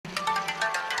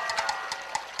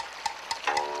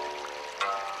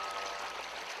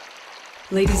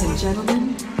Ladies and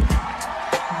gentlemen,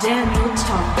 Daniel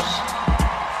Tosh.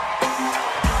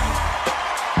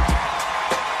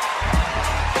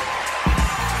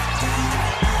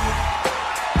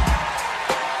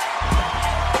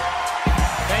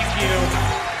 Thank you.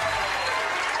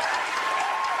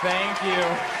 Thank you.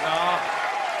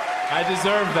 I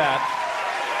deserve that.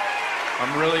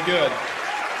 I'm really good.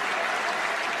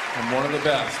 I'm one of the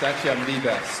best. Actually, I'm the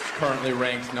best. Currently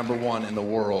ranked #1 in the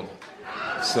world.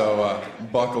 So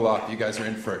buckle up. You guys are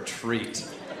in for a treat.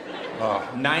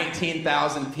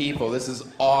 19,000 people. This is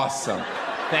awesome.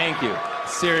 Thank you.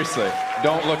 Seriously,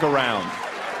 don't look around.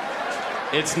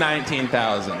 It's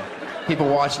 19,000. People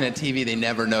watching at TV, they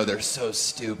never know they're so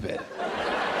stupid.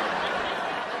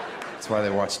 That's why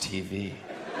they watch TV.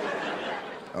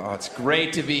 Oh, it's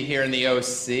great to be here in the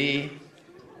OC.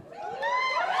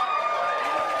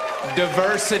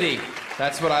 Diversity.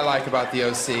 That's what I like about the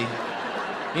OC.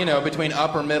 You know, between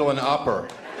upper, middle, and upper.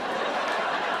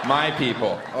 My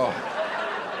people. Oh.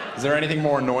 Is there anything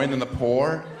more annoying than the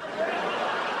poor?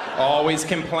 Always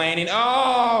complaining,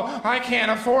 oh, I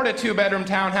can't afford a 2-bedroom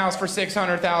townhouse for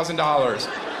 $600,000.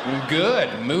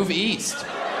 Good, move east.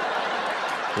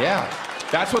 Yeah,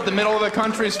 that's what the middle of the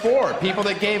country's for. People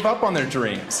that gave up on their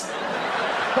dreams.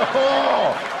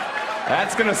 Oh,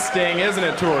 that's gonna sting, isn't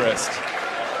it, tourist?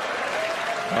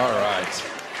 All right.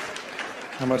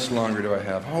 How much longer do I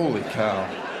have? Holy cow.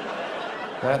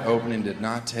 That opening did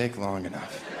not take long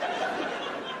enough.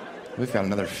 We've got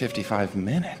another 55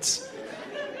 minutes.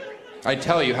 I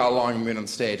tell you how long I'm been on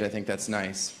stage. I think that's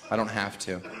nice. I don't have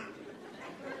to.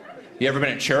 You ever been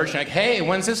at church and like, hey,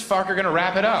 when's this fucker gonna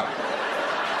wrap it up?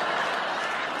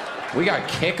 We got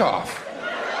kickoff.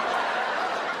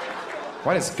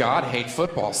 Why does God hate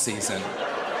football season?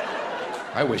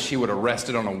 I wish he would have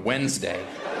rested on a Wednesday.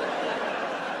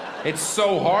 It's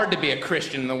so hard to be a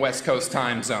Christian in the West Coast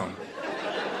time zone.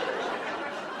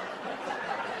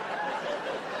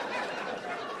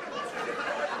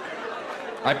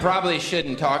 I probably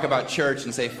shouldn't talk about church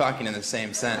and say fucking in the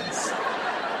same sentence.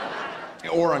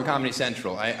 Or on Comedy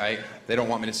Central. They don't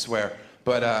want me to swear.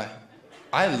 But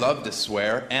I love to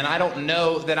swear, and I don't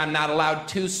know that I'm not allowed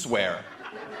to swear.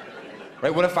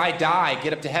 Right? What if I die,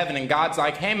 get up to heaven, and God's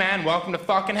like, hey man, welcome to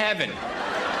fucking heaven.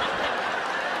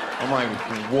 I'm like,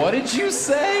 what did you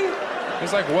say?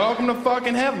 He's like, welcome to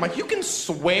fucking heaven. I'm like, you can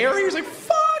swear? He was like,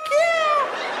 fuck yeah!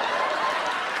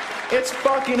 It's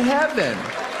fucking heaven.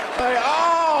 Like,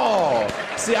 oh!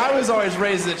 See, I was always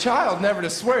raised as a child never to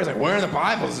swear. He's like, where in the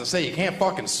Bible does it say you can't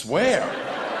fucking swear?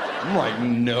 I'm like,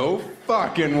 no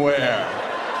fucking where.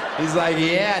 He's like,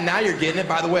 yeah, now you're getting it.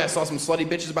 By the way, I saw some slutty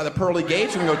bitches by the pearly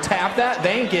gates. You can go tap that.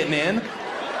 They ain't getting in.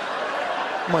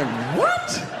 I'm like,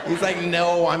 what? He's like,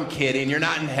 no, I'm kidding. You're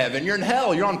not in heaven. You're in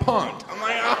hell. You're on punked. I'm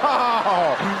like,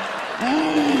 oh.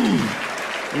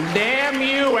 Damn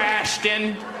you,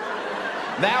 Ashton.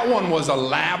 That one was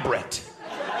elaborate.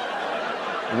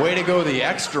 Way to go the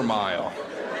extra mile.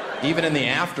 Even in the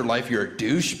afterlife, you're a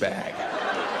douchebag.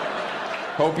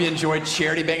 Hope you enjoyed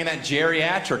charity banging that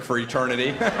geriatric for eternity.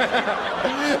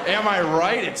 Am I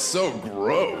right? It's so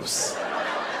gross.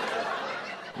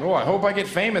 Oh, I hope I get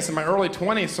famous in my early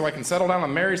 20s so I can settle down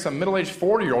and marry some middle-aged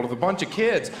 40-year-old with a bunch of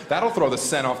kids. That'll throw the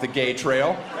scent off the gay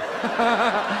trail.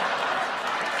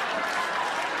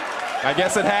 I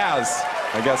guess it has.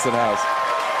 I guess it has.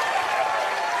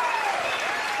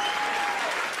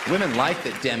 Women like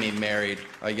that Demi married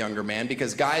a younger man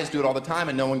because guys do it all the time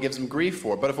and no one gives them grief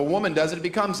for it. But if a woman does it, it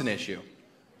becomes an issue.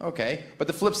 Okay, but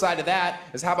the flip side of that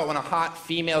is how about when a hot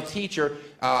female teacher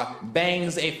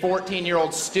bangs a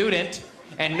 14-year-old student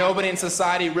and nobody in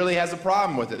society really has a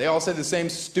problem with it. They all say the same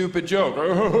stupid joke.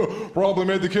 Probably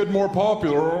made the kid more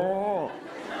popular.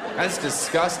 That's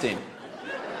disgusting.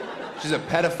 She's a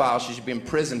pedophile. She should be in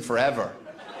prison forever.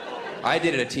 I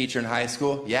did it a teacher in high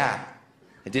school. Yeah.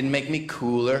 It didn't make me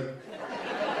cooler.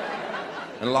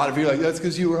 And a lot of you are like, that's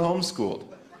because you were homeschooled.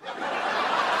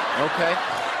 Okay.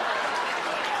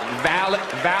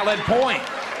 Valid point.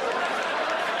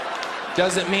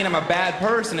 Doesn't mean I'm a bad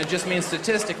person. It just means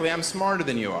statistically I'm smarter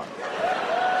than you are.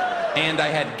 And I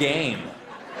had game.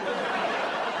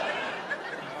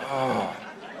 Oh.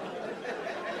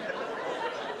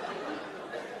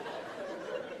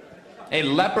 A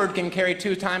leopard can carry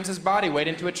 2 times his body weight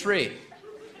into a tree.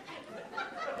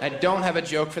 I don't have a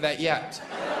joke for that yet.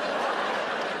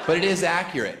 But it is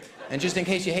accurate. And just in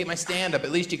case you hate my stand-up,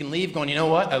 at least you can leave going, you know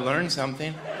what? I learned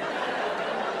something.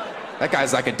 That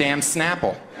guy's like a damn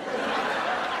Snapple.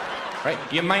 Right?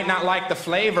 You might not like the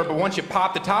flavor, but once you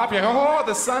pop the top, you're like, oh,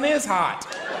 the sun is hot.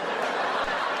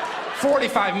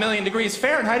 45 million degrees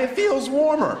Fahrenheit, it feels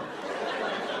warmer.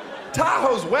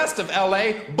 Tahoe's west of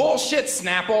LA. Bullshit,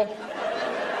 Snapple.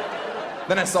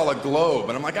 Then I saw a globe,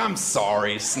 and I'm like, I'm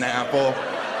sorry, Snapple.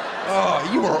 Oh,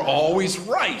 you were always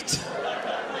right.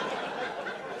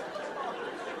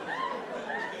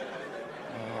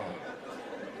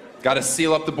 Got to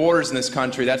seal up the borders in this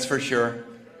country, that's for sure.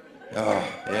 Oh,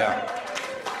 yeah.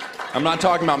 I'm not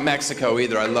talking about Mexico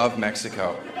either. I love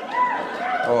Mexico.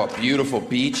 Oh, beautiful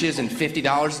beaches and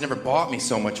 $50 never bought me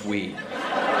so much weed.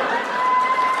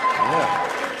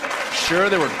 Yeah. Sure,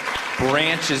 there were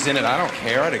branches in it. I don't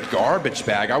care. I had a garbage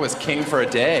bag. I was king for a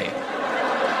day.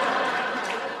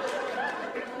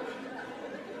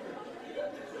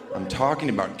 I'm talking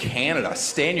about Canada.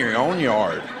 Stay in your own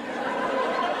yard.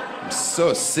 I'm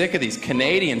so sick of these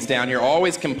Canadians down here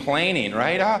always complaining,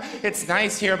 right? Oh, it's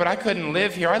nice here, but I couldn't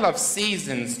live here. I love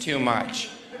seasons too much.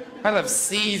 I love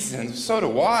seasons. So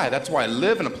do I. That's why I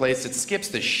live in a place that skips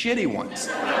the shitty ones.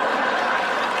 Yeah.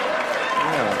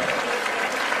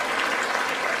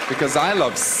 Because I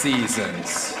love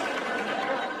seasons.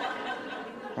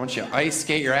 Why don't you ice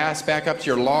skate your ass back up to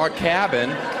your log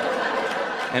cabin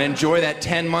and enjoy that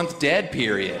 10-month dead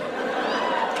period,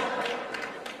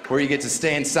 where you get to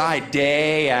stay inside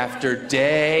day after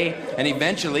day, and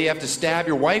eventually you have to stab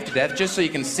your wife to death just so you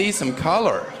can see some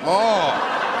color.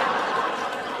 Oh,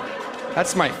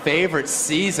 that's my favorite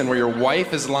season, where your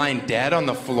wife is lying dead on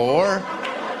the floor.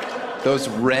 Those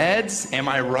reds, am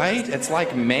I right? It's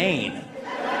like Maine.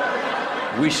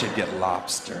 We should get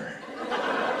lobster.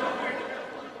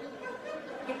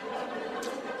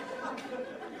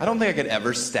 I don't think I could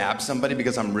ever stab somebody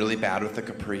because I'm really bad with the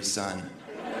Capri Sun.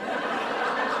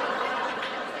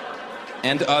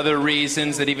 And other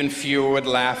reasons that even fewer would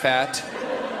laugh at.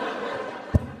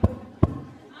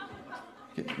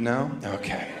 No?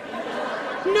 Okay.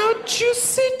 No,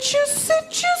 juicy, juicy,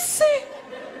 juicy.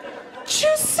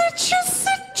 Juicy, juicy,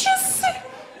 juicy.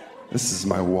 This is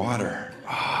my water.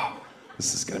 Oh,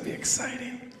 this is gonna be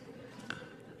exciting.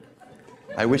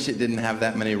 I wish it didn't have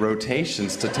that many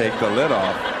rotations to take the lid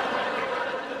off.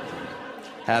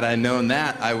 Had I known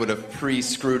that, I would have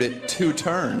pre-screwed it 2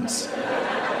 turns.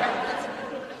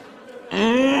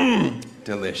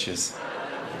 Delicious.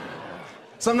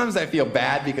 Sometimes I feel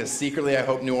bad because secretly I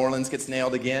hope New Orleans gets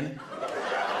nailed again.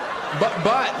 But,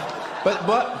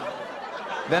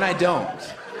 then I don't.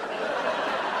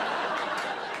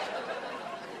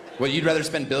 What, you'd rather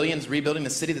spend billions rebuilding a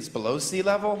city that's below sea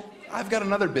level? I've got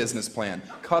another business plan.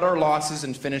 Cut our losses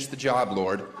and finish the job,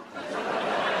 Lord.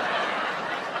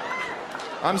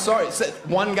 I'm sorry,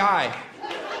 one guy.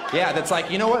 Yeah, that's like,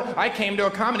 you know what? I came to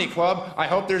a comedy club. I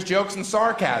hope there's jokes and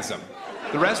sarcasm.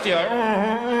 The rest of you are like,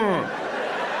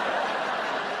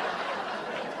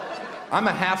 I'm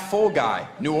a half-full guy.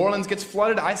 New Orleans gets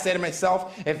flooded. I say to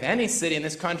myself, if any city in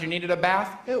this country needed a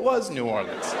bath, it was New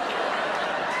Orleans.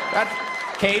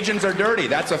 Cajuns are dirty.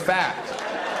 That's a fact.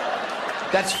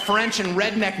 That's French and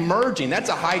redneck merging. That's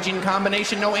a hygiene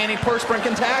combination no antiperspirant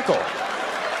can tackle.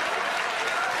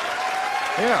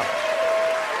 Yeah.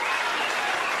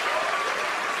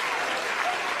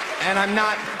 And I'm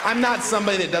not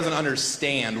somebody that doesn't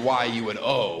understand why you would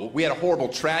owe. We had a horrible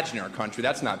tragedy in our country.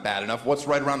 That's not bad enough. What's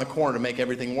right around the corner to make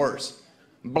everything worse?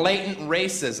 Blatant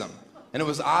racism. And it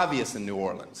was obvious in New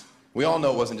Orleans. We all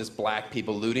know it wasn't just black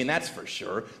people looting, that's for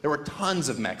sure. There were tons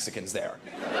of Mexicans there.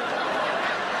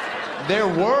 There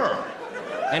were.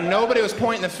 And nobody was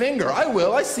pointing the finger. I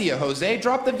will. I see you, Jose.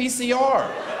 Drop the VCR.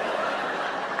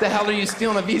 What the hell are you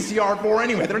stealing a VCR for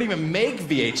anyway? They don't even make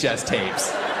VHS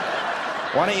tapes.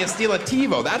 Why don't you steal a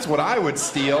TiVo? That's what I would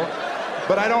steal.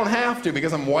 But I don't have to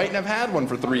because I'm white and I've had one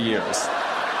for 3 years.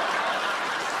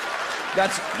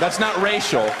 That's not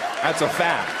racial. That's a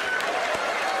fact.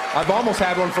 I've almost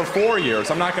had one for 4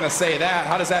 years. I'm not going to say that.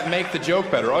 How does that make the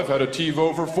joke better? I've had a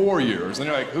TiVo for 4 years. And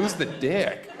you're like, who's the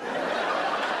dick?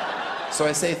 So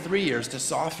I say 3 years to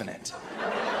soften it.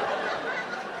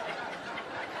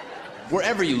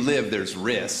 Wherever you live, there's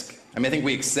risk. I mean, I think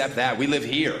we accept that. We live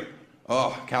here.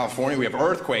 Oh, California, we have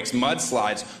earthquakes,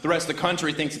 mudslides. The rest of the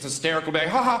country thinks it's hysterical. Be like,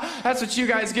 haha, that's what you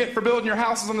guys get for building your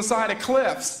houses on the side of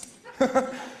cliffs.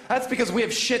 That's because we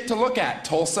have shit to look at,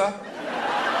 Tulsa.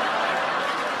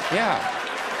 Yeah.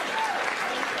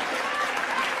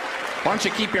 Why don't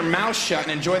you keep your mouth shut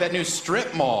and enjoy that new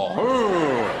strip mall?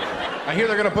 Ooh. I hear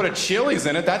they're gonna put a Chili's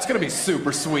in it. That's gonna be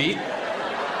super sweet.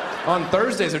 On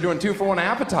Thursdays, they're doing 2-for-1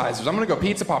 appetizers. I'm gonna go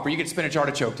pizza popper. You get spinach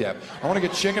artichoke dip. I wanna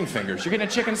get chicken fingers. You're getting a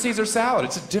chicken Caesar salad.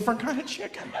 It's a different kind of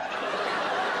chicken.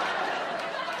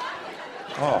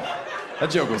 Oh, that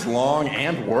joke was long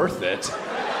and worth it.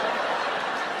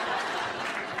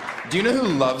 Do you know who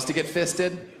loves to get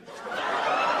fisted?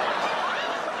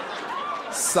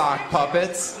 Sock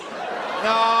puppets.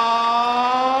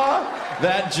 Aww,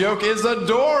 that joke is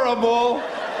adorable.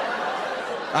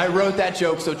 I wrote that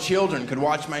joke so children could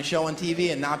watch my show on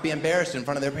TV and not be embarrassed in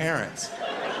front of their parents.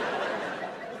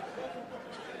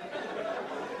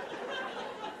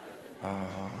 I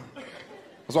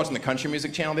was watching the country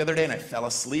music channel the other day and I fell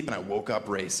asleep and I woke up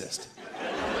racist.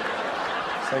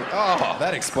 It's like, oh,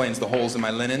 that explains the holes in my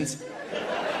linens.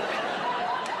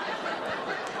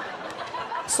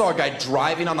 I saw a guy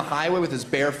driving on the highway with his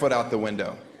bare foot out the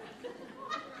window.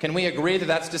 Can we agree that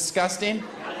that's disgusting?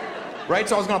 Right?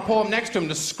 So I was gonna pull up next to him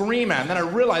to scream at him, then I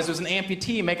realized it was an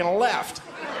amputee making a left.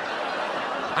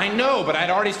 I know, but I'd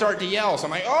already started to yell, so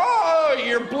I'm like, oh,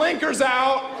 your blinker's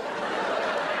out!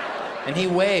 And he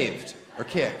waved, or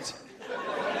kicked.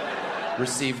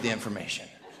 Received the information.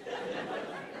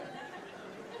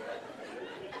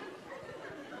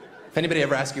 If anybody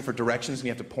ever asks you for directions and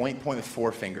you have to point with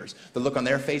 4 fingers, the look on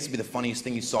their face would be the funniest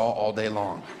thing you saw all day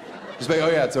long. Just be like,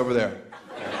 oh yeah, it's over there.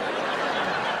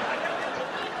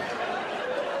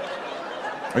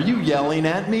 Are you yelling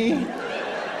at me?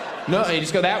 No, you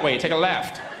just go that way, take a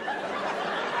left.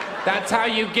 That's how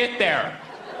you get there.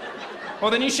 Well,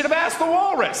 then you should have asked the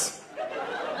walrus.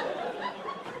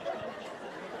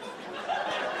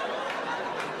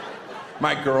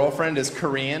 My girlfriend is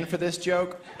Korean for this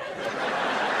joke.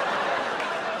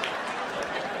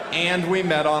 And we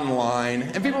met online.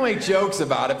 And people make jokes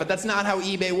about it, but that's not how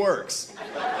eBay works.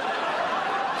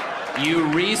 You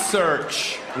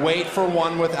research, wait for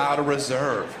one without a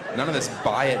reserve. None of this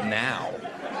buy it now.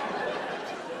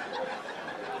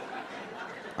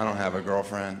 I don't have a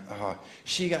girlfriend. Oh,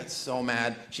 she got so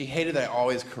mad. She hated that I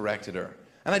always corrected her.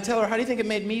 And I tell her, how do you think it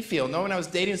made me feel knowing I was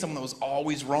dating someone that was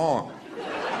always wrong?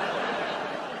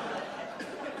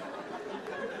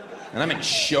 And I'm in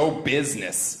show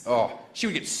business. Oh, she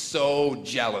would get so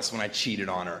jealous when I cheated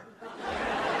on her.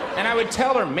 And I would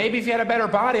tell her, maybe if you had a better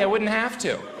body, I wouldn't have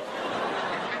to.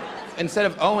 Instead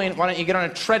of owing, why don't you get on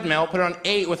a treadmill, put it on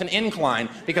 8 with an incline,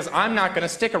 because I'm not gonna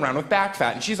stick around with back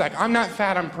fat. And she's like, I'm not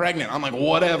fat, I'm pregnant. I'm like,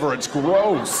 whatever, it's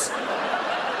gross.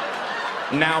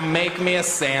 Now make me a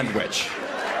sandwich.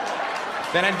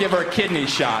 Then I'd give her a kidney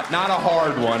shot, not a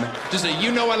hard one. Just a,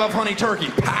 you know I love honey turkey,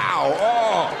 pow,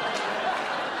 oh.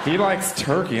 He likes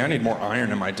turkey, I need more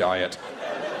iron in my diet.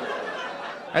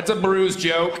 That's a bruise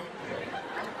joke.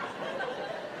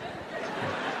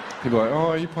 People are like,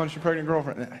 oh, you punched your pregnant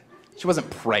girlfriend. She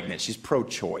wasn't pregnant, she's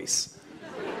pro-choice.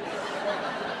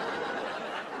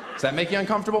 Does that make you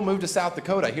uncomfortable? Move to South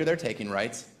Dakota, I hear they're taking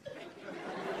rights.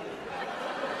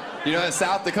 You know that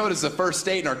South Dakota is the first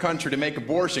state in our country to make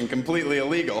abortion completely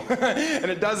illegal.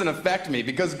 And it doesn't affect me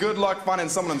because good luck finding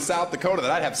someone in South Dakota that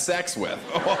I'd have sex with.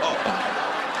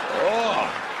 Oh.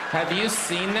 Have you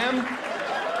seen them?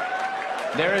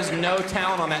 There is no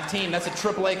talent on that team. That's a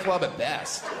AAA club at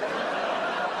best.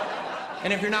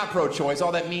 And if you're not pro-choice,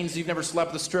 all that means is you've never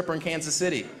slept with a stripper in Kansas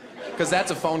City. Because that's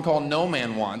a phone call no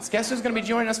man wants. Guess who's going to be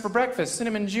joining us for breakfast?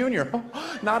 Cinnamon Jr.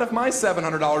 Oh, not if my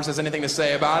 $700 has anything to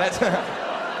say about it.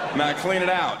 Now clean it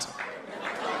out.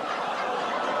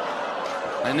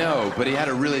 I know, but he had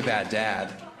a really bad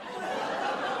dad.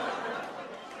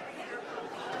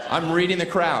 I'm reading the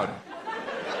crowd.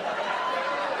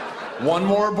 One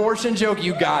more abortion joke,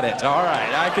 you got it. All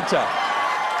right, I could tell.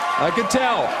 I could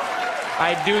tell.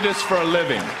 I do this for a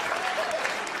living.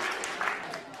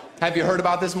 Have you heard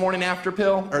about this morning after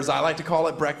pill? Or as I like to call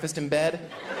it, breakfast in bed?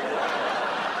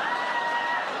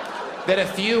 That a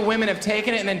few women have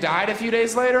taken it and then died a few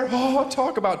days later? Oh,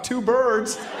 talk about 2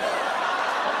 birds.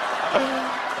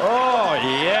 Oh,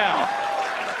 yeah.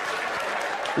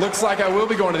 Looks like I will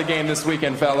be going to the game this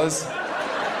weekend, fellas.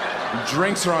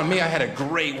 Drinks are on me. I had a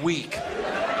great week.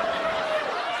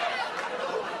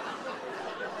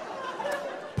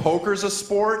 Poker's a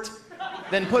sport?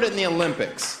 Then put it in the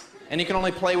Olympics. And you can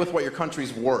only play with what your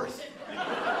country's worth.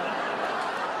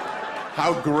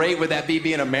 How great would that be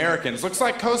being Americans? Looks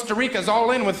like Costa Rica's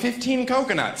all in with 15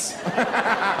 coconuts.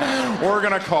 We're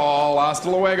gonna call hasta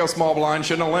luego, small blind,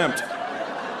 shouldn't have limped.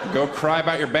 Go cry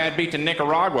about your bad beat to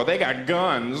Nicaragua. They got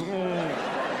guns.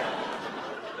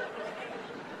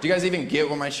 Do you guys even get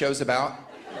what my show's about?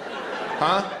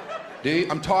 Huh? Do you?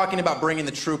 I'm talking about bringing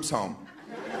the troops home.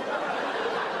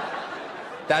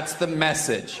 That's the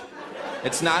message.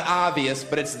 It's not obvious,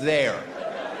 but it's there.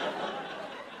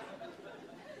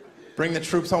 Bring the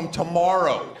troops home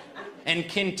tomorrow and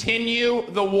continue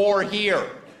the war here.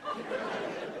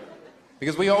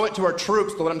 Because we owe it to our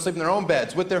troops to let them sleep in their own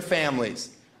beds with their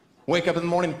families. Wake up in the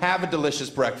morning, have a delicious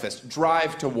breakfast,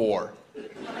 drive to war.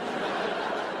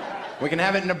 We can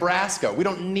have it in Nebraska. We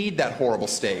don't need that horrible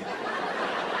state.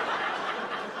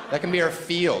 That can be our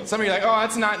field. Some of you are like, oh,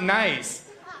 that's not nice.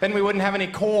 Then we wouldn't have any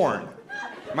corn.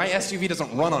 My SUV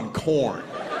doesn't run on corn.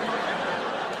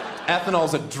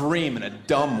 Ethanol's a dream and a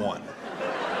dumb one.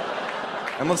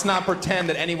 And let's not pretend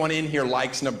that anyone in here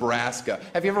likes Nebraska.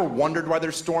 Have you ever wondered why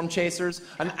there's storm chasers?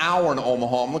 An hour in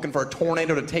Omaha, I'm looking for a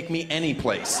tornado to take me any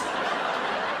place.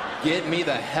 Get me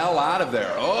the hell out of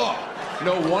there. Oh,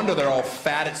 no wonder they're all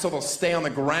fat, it's so they'll stay on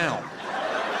the ground.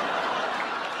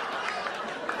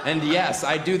 And yes,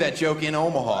 I do that joke in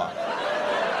Omaha.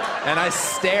 And I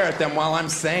stare at them while I'm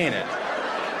saying it.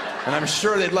 And I'm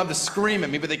sure they'd love to scream at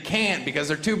me, but they can't because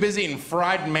they're too busy eating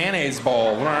fried mayonnaise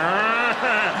balls.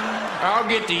 I'll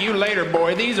get to you later,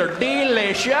 boy. These are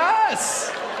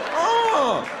delicious.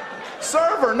 Oh,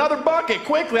 server, another bucket,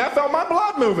 quickly. I felt my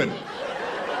blood moving.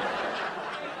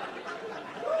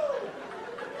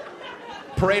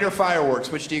 Parade or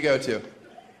fireworks, which do you go to?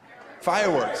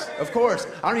 Fireworks, of course.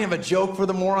 I don't even have a joke for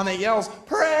the moron that yells,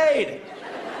 parade!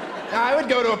 Now, I would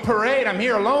go to a parade. I'm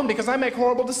here alone because I make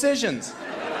horrible decisions.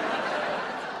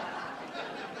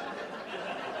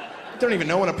 You don't even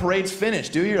know when a parade's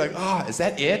finished, do you? You're like, oh, is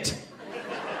that it?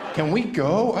 Can we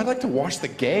go? I'd like to wash the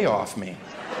gay off me.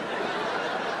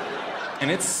 And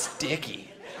it's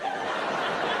sticky.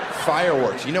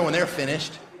 Fireworks, you know when they're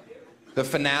finished. The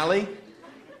finale,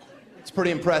 it's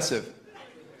pretty impressive.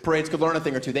 Parades could learn a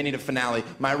thing or two. They need a finale.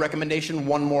 My recommendation,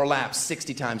 one more lap,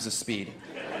 60 times the speed.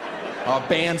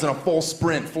 Bands in a full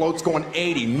sprint, floats going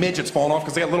 80, midgets falling off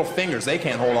because they got little fingers. They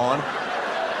can't hold on.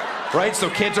 Right, so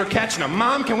kids are catching them.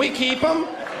 Mom, can we keep them?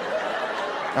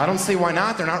 I don't see why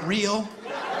not. They're not real.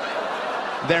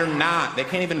 They're not. They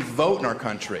can't even vote in our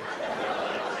country.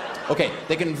 Okay,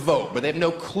 they can vote, but they have no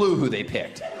clue who they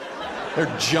picked.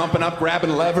 They're jumping up,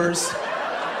 grabbing levers.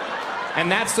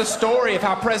 And that's the story of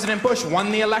how President Bush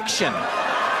won the election.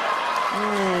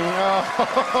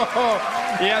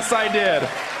 Yes, I did.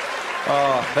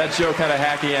 Oh, that joke had a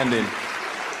hacky ending.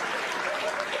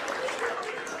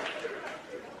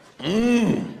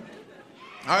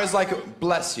 I was like,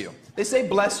 bless you. They say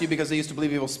bless you because they used to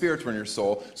believe evil spirits were in your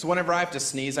soul. So whenever I have to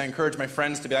sneeze, I encourage my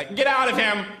friends to be like, get out of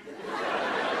him!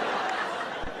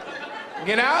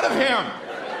 Get out of him!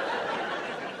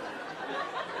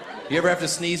 You ever have to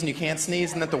sneeze and you can't sneeze?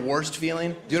 Isn't that the worst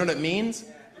feeling? Do you know what it means?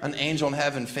 An angel in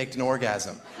heaven faked an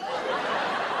orgasm.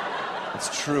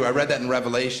 It's true. I read that in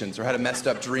Revelations or had a messed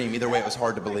up dream. Either way, it was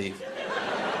hard to believe.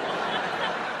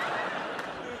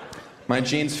 My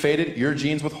jeans faded, your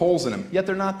jeans with holes in them. Yet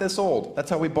they're not this old. That's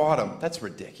how we bought them. That's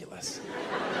ridiculous.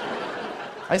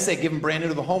 I say give them brand new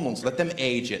to the homeless. Let them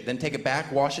age it. Then take it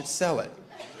back, wash it, sell it.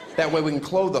 That way we can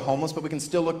clothe the homeless, but we can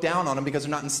still look down on them because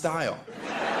they're not in style.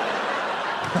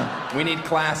 We need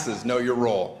classes. Know your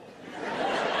role.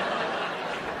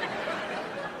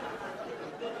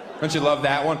 Don't you love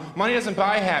that one? Money doesn't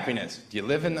buy happiness. Do you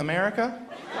live in America?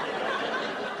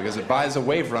 Because it buys a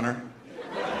wave runner.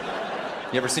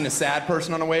 You ever seen a sad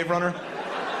person on a wave runner?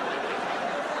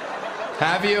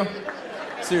 Have you?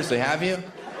 Seriously, have you?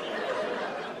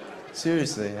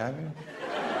 Seriously, have you?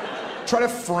 Try to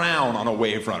frown on a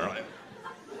wave runner.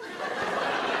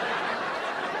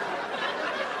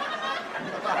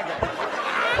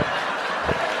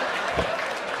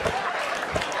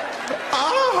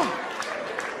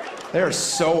 They're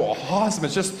so awesome.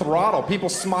 It's just throttle. People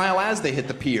smile as they hit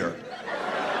the pier.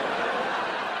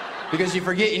 Because you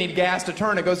forget you need gas to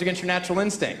turn. It goes against your natural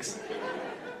instincts.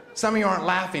 Some of you aren't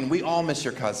laughing. We all miss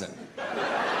your cousin.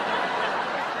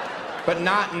 But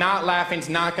not laughing's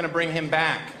not going to bring him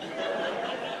back.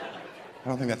 I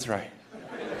don't think that's right.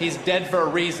 He's dead for a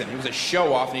reason. He was a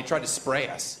show-off and he tried to spray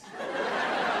us.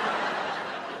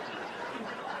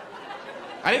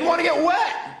 I didn't want to get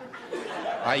wet.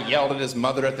 I yelled at his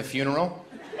mother at the funeral.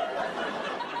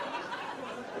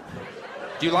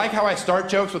 Do you like how I start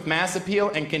jokes with mass appeal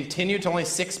and continue till only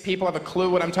 6 people have a clue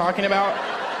what I'm talking about?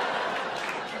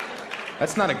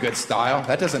 That's not a good style.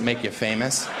 That doesn't make you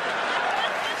famous.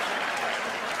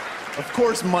 Of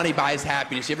course money buys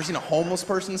happiness. You ever seen a homeless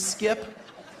person skip?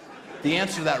 The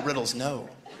answer to that riddle's no.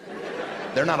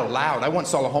 They're not allowed. I once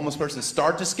saw a homeless person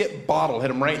start to skip, bottle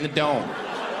hit him right in the dome.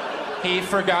 He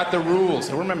forgot the rules.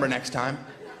 He'll remember next time.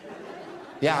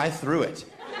 Yeah, I threw it.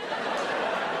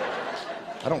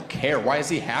 I don't care. Why is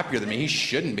he happier than me? He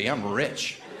shouldn't be. I'm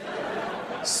rich.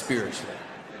 Spiritually.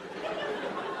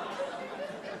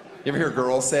 You ever hear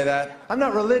girls say that? I'm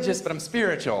not religious, but I'm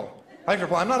spiritual. I like to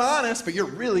reply, I'm not honest, but you're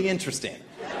really interesting.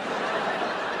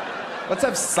 Let's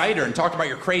have cider and talk about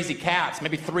your crazy cats.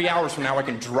 Maybe 3 hours from now I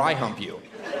can dry hump you.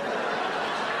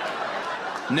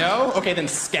 No? Okay, then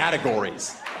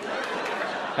categories.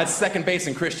 That's second base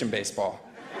in Christian baseball.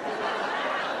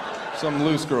 Some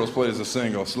loose girls played as a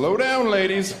single. Slow down,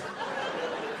 ladies.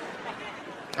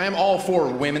 I am all for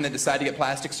women that decide to get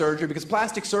plastic surgery because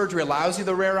plastic surgery allows you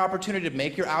the rare opportunity to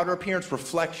make your outer appearance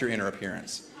reflect your inner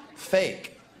appearance.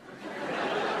 Fake.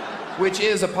 Which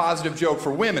is a positive joke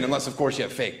for women, unless, of course, you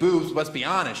have fake boobs. Let's be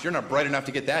honest, you're not bright enough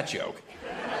to get that joke.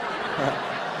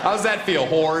 How's that feel,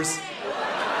 whores?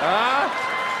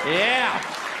 Yeah.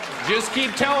 Just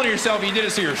keep telling yourself you did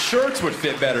it so your shirts would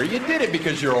fit better. You did it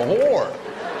because you're a whore.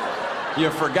 You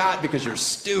forgot because you're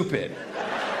stupid.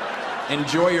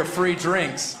 Enjoy your free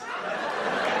drinks.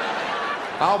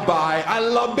 I'll buy. I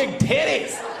love big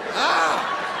titties.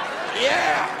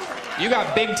 Yeah. You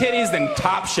got big titties, then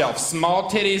top shelf. Small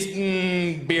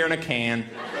titties, beer in a can.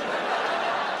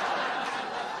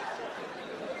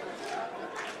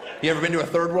 You ever been to a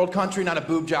third world country? Not a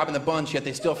boob job in the bunch, yet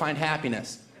they still find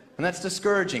happiness. And that's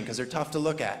discouraging, because they're tough to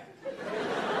look at.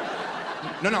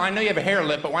 No, I know you have a hair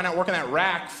lip, but why not work on that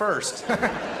rack first?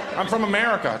 I'm from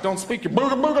America. Don't speak your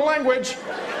booga booga language.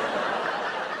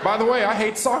 By the way, I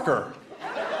hate soccer.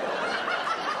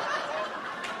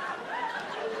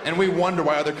 And we wonder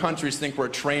why other countries think we're a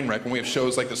train wreck when we have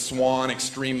shows like The Swan,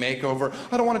 Extreme Makeover.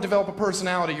 I don't want to develop a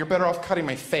personality. You're better off cutting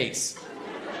my face.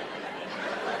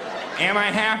 Am I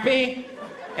happy?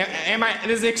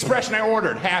 This is the expression I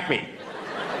ordered, happy.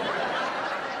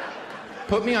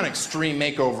 Put me on Extreme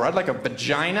Makeover. I'd like a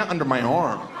vagina under my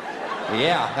arm.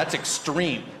 Yeah, that's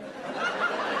extreme.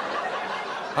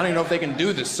 I don't even know if they can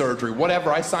do this surgery.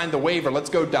 Whatever, I signed the waiver. Let's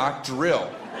go, doc, drill.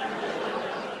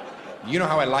 You know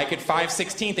how I like it,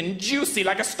 5/16 and juicy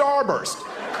like a starburst.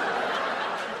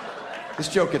 This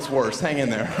joke gets worse, hang in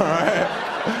there, all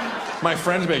right? My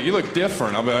friends be like, you look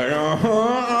different. I'll be like,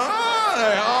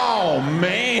 oh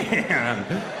man.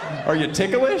 Are you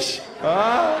ticklish?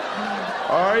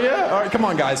 Are you? All right, come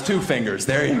on guys, 2 fingers,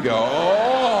 there you go.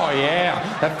 Oh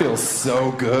yeah, that feels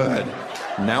so good.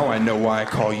 Now I know why I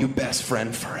call you best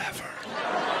friend forever.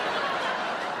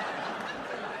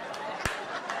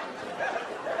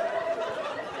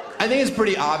 I think it's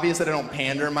pretty obvious that I don't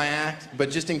pander in my act, but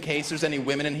just in case there's any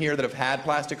women in here that have had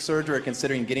plastic surgery or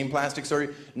considering getting plastic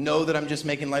surgery, know that I'm just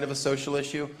making light of a social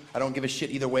issue. I don't give a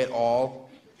shit either way at all.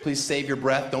 Please save your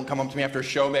breath. Don't come up to me after a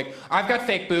show and be like, I've got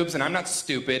fake boobs and I'm not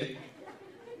stupid.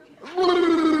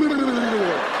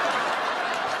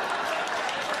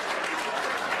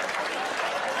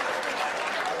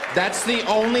 That's the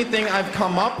only thing I've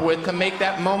come up with to make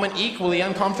that moment equally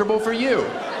uncomfortable for you.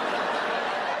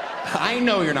 I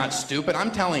know you're not stupid.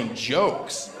 I'm telling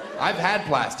jokes. I've had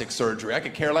plastic surgery. I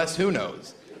could care less who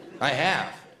knows. I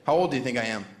have. How old do you think I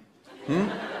am?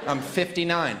 I'm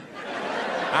 59.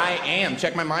 I am.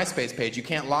 Check my MySpace page. You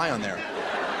can't lie on there.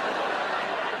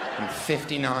 I'm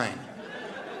 59.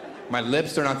 My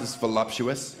lips are not this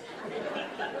voluptuous.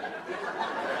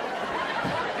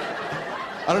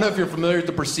 I don't know if you're familiar with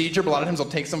the procedure, but a lot of times they'll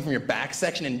take some from your back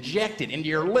section and inject it into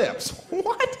your lips.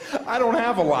 What? I don't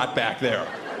have a lot back there.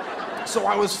 So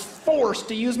I was forced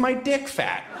to use my dick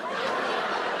fat.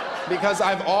 Because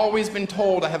I've always been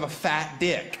told I have a fat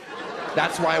dick.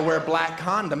 That's why I wear black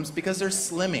condoms, because they're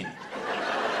slimming.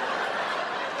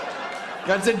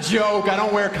 That's a joke. I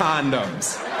don't wear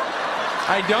condoms.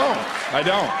 I don't.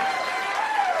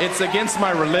 It's against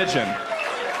my religion.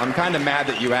 I'm kind of mad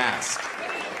that you asked.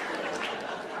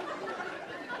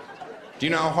 Do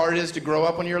you know how hard it is to grow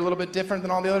up when you're a little bit different than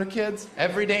all the other kids?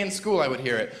 Every day in school I would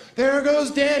hear it. There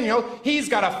goes Daniel, he's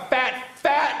got a fat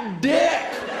dick.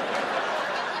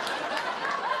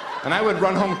 And I would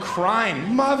run home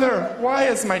crying, Mother, why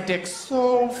is my dick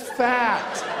so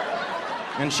fat?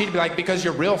 And she'd be like, because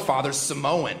your real father's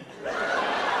Samoan.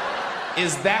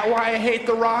 Is that why I hate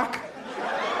The Rock?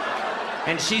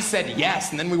 And she said yes,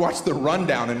 and then we watched The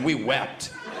Rundown and we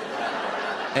wept.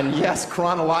 And yes,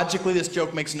 chronologically, this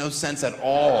joke makes no sense at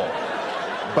all.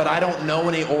 But I don't know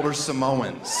any older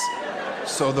Samoans.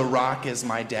 So The Rock is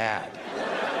my dad.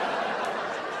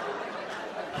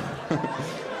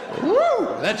 Woo!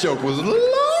 That joke was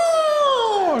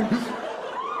long!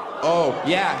 Oh,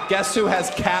 yeah, guess who has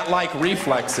cat-like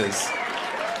reflexes?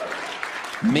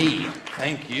 Me.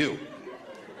 Thank you.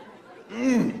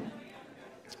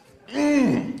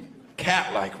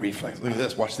 Cat-like reflex. Look at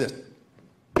this, watch this.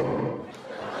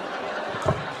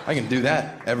 I can do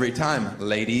that every time,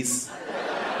 ladies.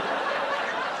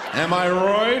 Am I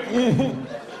right?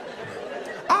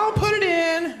 I'll put it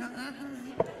in.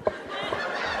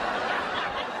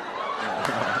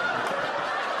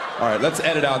 All right, let's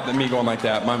edit out me going like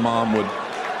that. My mom would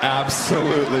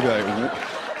absolutely be like,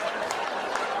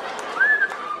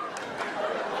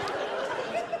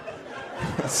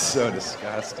 that's so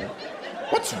disgusting.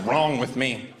 What's wrong with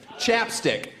me?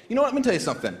 Chapstick. You know what? Let me tell you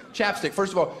something. Chapstick,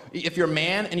 first of all, if you're a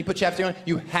man and you put chapstick on,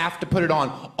 you have to put it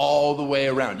on all the way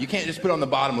around. You can't just put it on the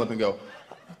bottom lip and go.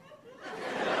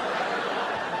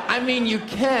 I mean, you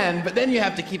can, but then you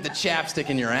have to keep the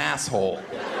chapstick in your asshole.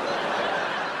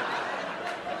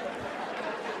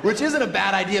 Which isn't a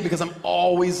bad idea because I'm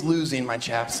always losing my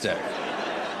chapstick.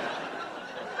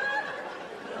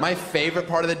 My favorite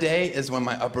part of the day is when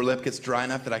my upper lip gets dry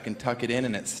enough that I can tuck it in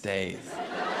and it stays.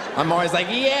 I'm always like,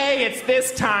 yay, it's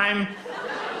this time.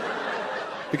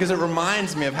 Because it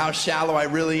reminds me of how shallow I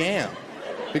really am.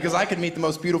 Because I could meet the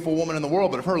most beautiful woman in the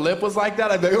world, but if her lip was like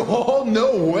that, I'd be like, oh,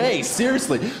 no way,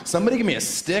 seriously. Somebody give me a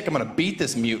stick, I'm gonna beat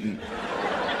this mutant.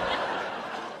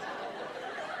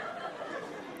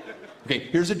 Okay,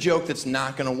 here's a joke that's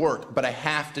not gonna work, but I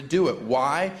have to do it.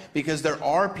 Why? Because there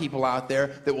are people out there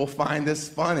that will find this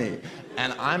funny,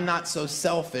 and I'm not so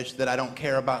selfish that I don't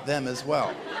care about them as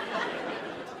well.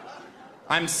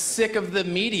 I'm sick of the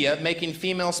media making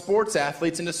female sports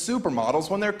athletes into supermodels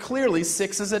when they're clearly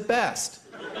sixes at best.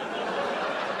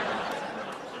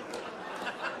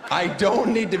 I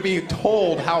don't need to be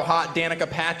told how hot Danica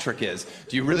Patrick is.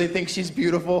 Do you really think she's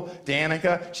beautiful,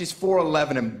 Danica? She's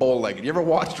 4'11" and bow-legged. You ever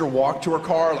watched her walk to her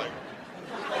car? Like,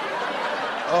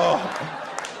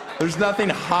 oh, there's nothing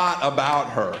hot about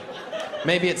her.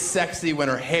 Maybe it's sexy when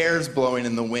her hair's blowing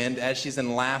in the wind as she's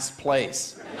in last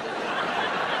place.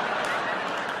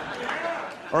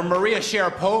 Or Maria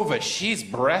Sharapova, she's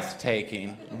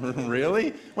breathtaking.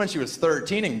 Really? When she was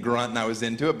 13 and grunt and I was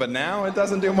into it, but now it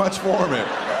doesn't do much for me.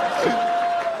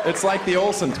 It's like the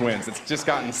Olsen twins, it's just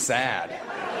gotten sad.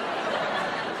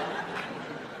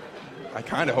 I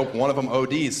kind of hope one of them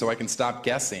ODs so I can stop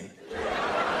guessing.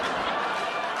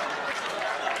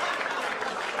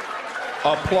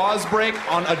 Applause break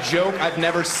on a joke I've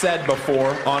never said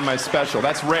before on my special.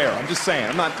 That's rare, I'm just saying.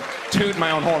 I'm not tooting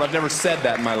my own horn, I've never said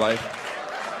that in my life.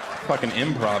 Fucking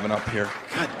improv up here.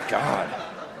 Good God.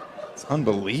 It's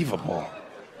unbelievable.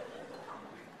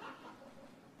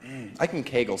 I can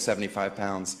kegel 75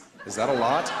 pounds. Is that a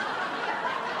lot?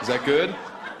 Is that good?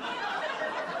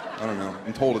 I don't know.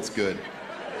 I'm told it's good.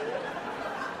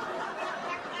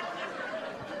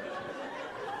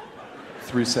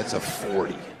 Three sets of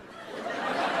 40.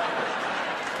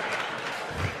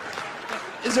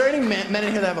 Is there any men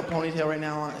in here that have a ponytail right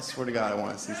now on? I swear to God, I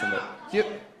want to see somebody. Do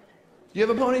you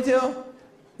have a ponytail?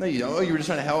 No, you don't. Oh, you were just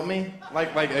trying to help me? I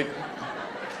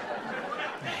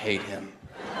hate him.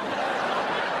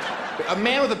 A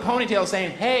man with a ponytail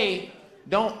saying, hey,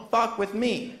 don't fuck with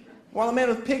me. While a man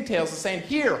with pigtails is saying,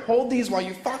 here, hold these while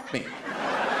you fuck me.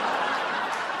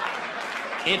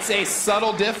 It's a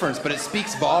subtle difference, but it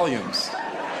speaks volumes.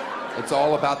 It's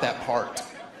all about that part.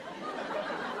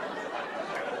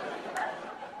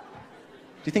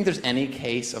 Do you think there's any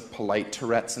case of polite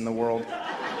Tourette's in the world?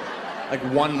 Like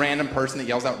one random person that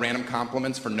yells out random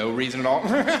compliments for no reason at all.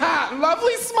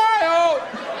 Lovely smile!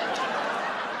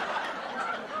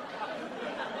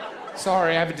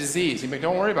 Sorry, I have a disease. You'd be like,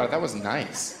 don't worry about it, that was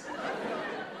nice.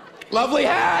 Lovely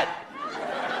hat!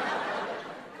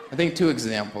 I think 2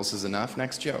 examples is enough.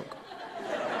 Next joke.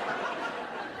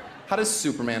 How does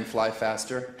Superman fly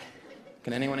faster?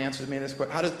 Can anyone answer me this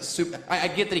question? How does I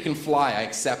get that he can fly, I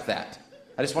accept that.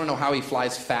 I just want to know how he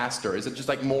flies faster. Is it just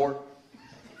like more?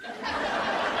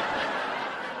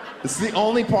 This is the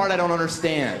only part I don't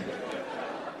understand.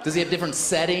 Does he have different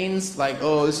settings? Like,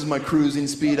 oh, this is my cruising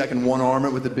speed. I can one-arm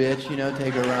it with a bitch, you know,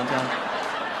 take her around town.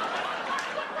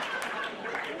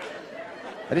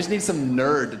 I just need some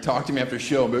nerd to talk to me after a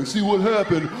show and be like, see what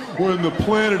happened when the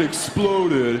planet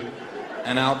exploded.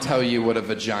 And I'll tell you what a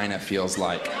vagina feels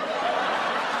like.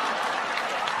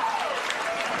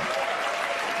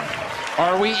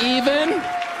 Are we even?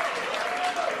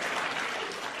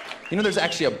 You know there's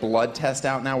actually a blood test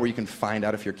out now where you can find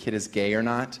out if your kid is gay or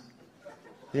not?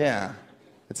 Yeah,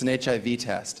 it's an HIV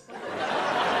test.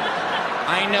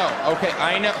 I know, okay,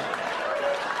 I know.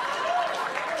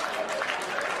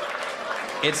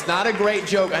 It's not a great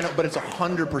joke, I know, but it's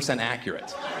 100% accurate.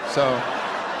 So,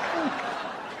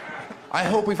 I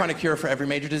hope we find a cure for every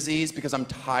major disease because I'm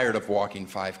tired of walking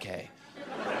 5K.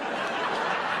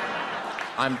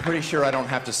 I'm pretty sure I don't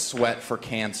have to sweat for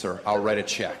cancer. I'll write a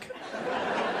check.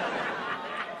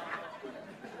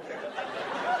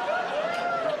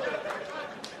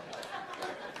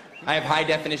 I have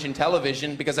high-definition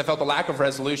television because I felt the lack of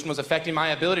resolution was affecting my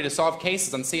ability to solve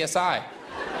cases on CSI.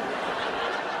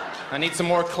 I need some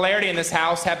more clarity in this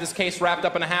house, have this case wrapped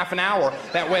up in a half an hour.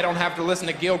 That way I don't have to listen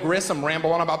to Gil Grissom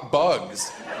ramble on about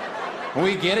bugs.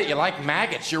 We get it, you like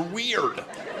maggots, you're weird.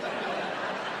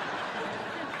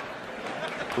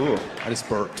 Ooh, I just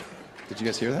burped. Did you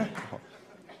guys hear that?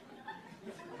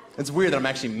 It's weird that I'm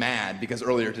actually mad because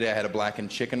earlier today I had a blackened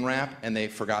chicken wrap and they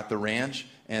forgot the ranch.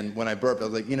 And when I burped, I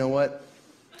was like, you know what?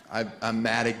 I'm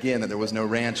mad again that there was no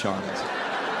ranch on it.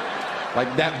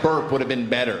 Like, that burp would have been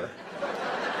better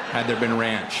had there been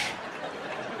ranch.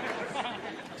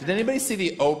 Did anybody see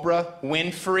the Oprah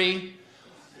Winfrey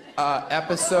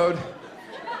episode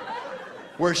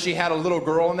where she had a little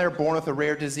girl in there born with a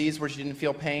rare disease where she didn't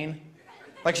feel pain?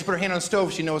 Like, she put her hand on the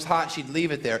stove, she knows hot, she'd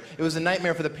leave it there. It was a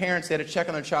nightmare for the parents. They had to check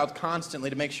on their child constantly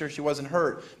to make sure she wasn't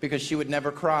hurt because she would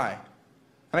never cry.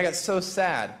 And I got so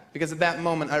sad because at that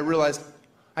moment I realized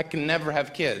I can never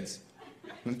have kids.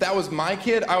 And if that was my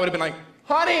kid, I would have been like,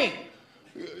 honey,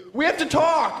 we have to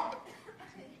talk.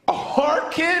 Our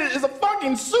kid is a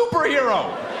fucking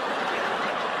superhero.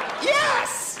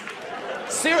 Yes!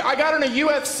 I got her in a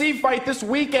UFC fight this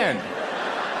weekend.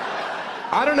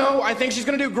 I don't know, I think she's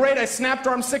gonna do great. I snapped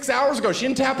her arm 6 hours ago. She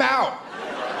didn't tap out.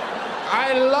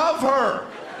 I love her.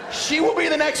 She will be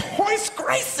the next Hoist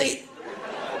Gracie.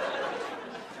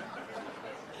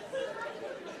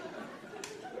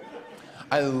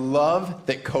 I love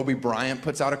that Kobe Bryant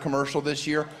puts out a commercial this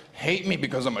year. Hate me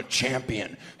because I'm a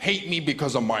champion. Hate me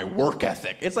because of my work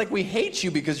ethic. It's like we hate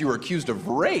you because you were accused of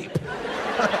rape.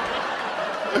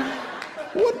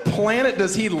 What planet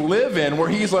does he live in where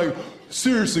he's like,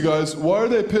 seriously guys, why are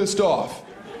they pissed off?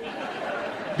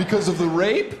 Because of the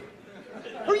rape?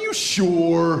 Are you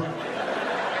sure?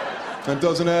 That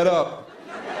doesn't add up.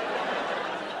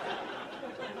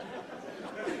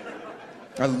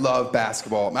 I love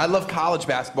basketball. I love college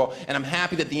basketball, and I'm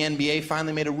happy that the NBA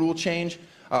finally made a rule change,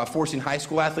 forcing high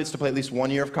school athletes to play at least 1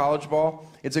 year of college ball.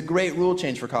 It's a great rule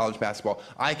change for college basketball.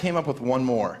 I came up with one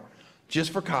more,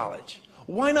 just for college.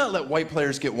 Why not let white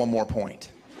players get one more point?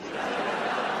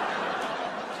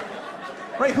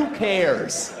 Right, who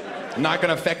cares? Not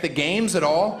gonna affect the games at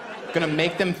all. Gonna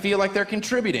make them feel like they're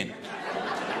contributing.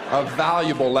 A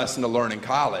valuable lesson to learn in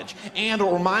college. And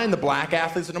it'll remind the black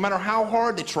athletes that no matter how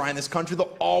hard they try in this country,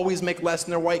 they'll always make less than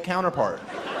their white counterpart.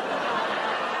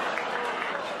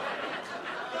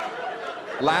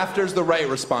 Laughter's the right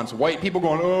response. White people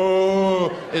going,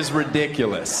 oh, is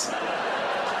ridiculous.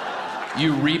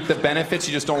 You reap the benefits,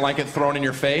 you just don't like it thrown in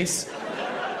your face.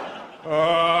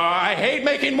 I hate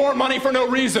making more money for no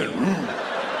reason.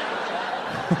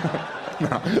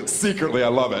 No, secretly, I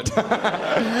love it.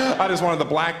 I just wanted the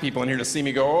black people in here to see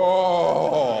me go,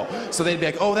 oh. So they'd be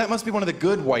like, oh, that must be one of the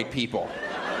good white people.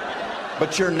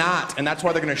 But you're not, and that's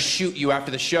why they're gonna shoot you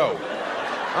after the show.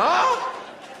 Huh?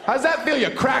 How's that feel, you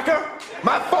cracker?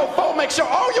 My fofo makes sure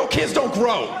all your kids don't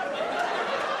grow.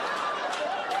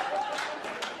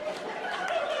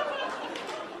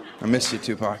 I miss you,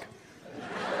 Tupac.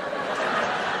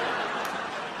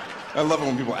 I love it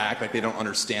when people act like they don't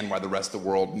understand why the rest of the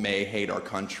world may hate our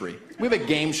country. We have a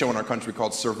game show in our country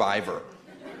called Survivor.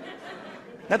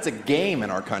 That's a game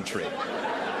in our country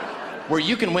where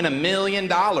you can win $1 million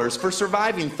for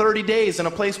surviving 30 days in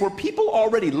a place where people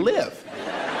already live.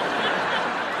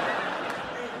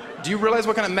 Do you realize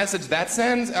what kind of message that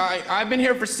sends? I've been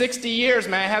here for 60 years.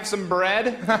 May I have some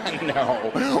bread?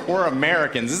 No, we're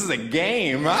Americans. This is a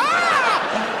game.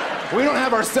 Ah! We don't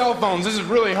have our cell phones. This is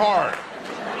really hard.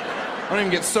 I don't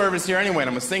even get service here anyway, and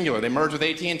I'm a singular. They merged with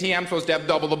AT&T. I'm supposed to have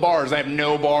double the bars. I have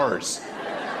no bars.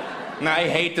 And I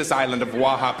hate this island of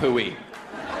Wahapui,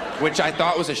 which I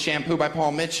thought was a shampoo by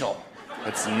Paul Mitchell.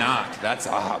 It's not. That's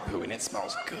Ahapui, and it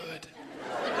smells good.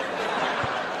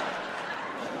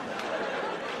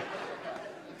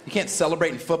 You can't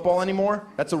celebrate in football anymore?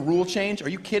 That's a rule change? Are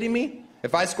you kidding me?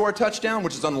 If I score a touchdown,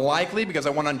 which is unlikely because I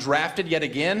went undrafted yet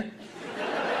again,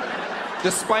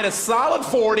 despite a solid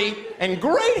 40 and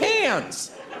great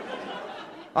hands,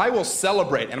 I will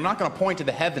celebrate. And I'm not going to point to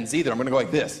the heavens either. I'm going to go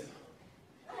like this.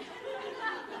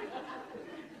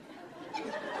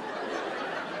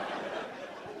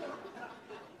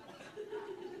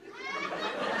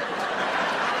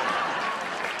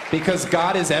 Because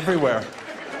God is everywhere.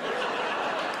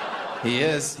 He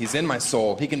is. He's in my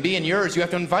soul. He can be in yours. You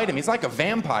have to invite him. He's like a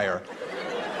vampire.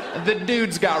 The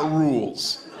dude's got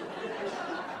rules.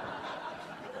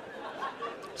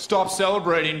 Stop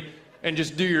celebrating and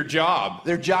just do your job.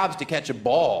 Their job's to catch a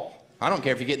ball. I don't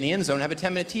care if you get in the end zone and have a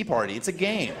 10-minute tea party. It's a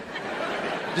game.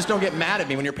 Just don't get mad at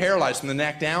me when you're paralyzed from the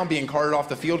neck down, being carted off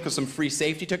the field because some free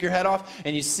safety took your head off,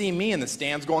 and you see me in the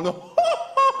stands going,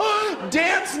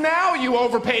 dance now, you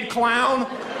overpaid clown.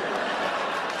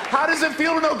 How does it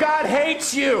feel to know God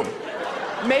hates you?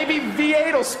 Maybe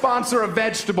V8 will sponsor a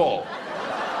vegetable.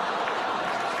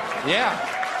 Yeah.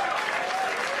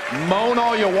 Moan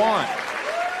all you want.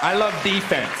 I love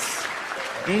defense.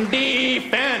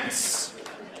 Defense.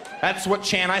 That's what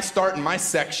chant I start in my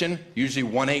section, usually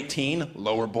 118,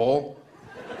 lower bowl.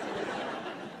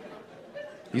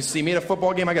 You see me at a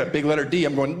football game, I got a big letter D.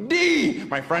 I'm going, D!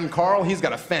 My friend Carl, he's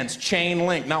got a fence, chain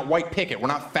link, not white picket. We're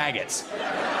not faggots.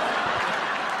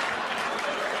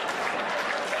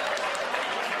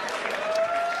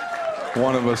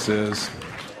 One of us is.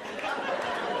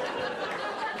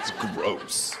 It's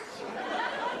gross.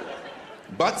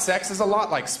 Butt sex is a lot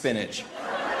like spinach.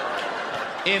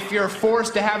 If you're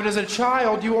forced to have it as a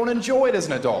child, you won't enjoy it as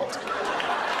an adult.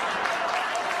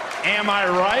 Am I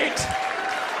right?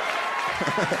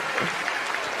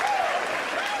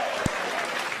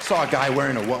 Saw a guy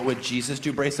wearing a What Would Jesus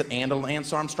Do bracelet and a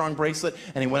Lance Armstrong bracelet,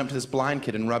 and he went up to this blind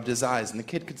kid and rubbed his eyes, and the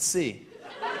kid could see.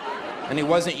 And he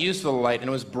wasn't used to the light, and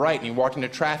it was bright, and he walked into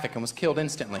traffic and was killed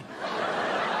instantly.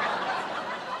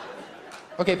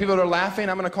 Okay, people that are laughing,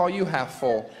 I'm gonna call you half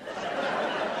full.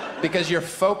 Because you're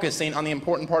focusing on the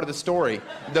important part of the story.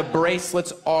 The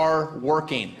bracelets are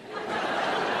working.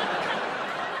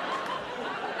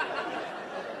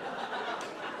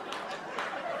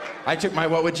 I took my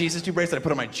What Would Jesus Do bracelet, I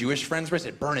put on my Jewish friend's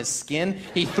bracelet, it burned his skin.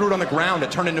 He threw it on the ground,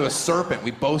 it turned into a serpent.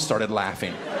 We both started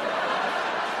laughing.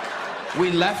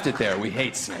 We left it there. We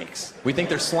hate snakes. We think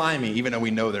they're slimy, even though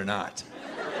we know they're not.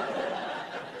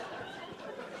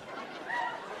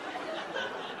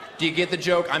 Do you get the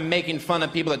joke? I'm making fun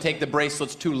of people that take the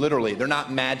bracelets too literally. They're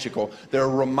not magical. They're a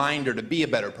reminder to be a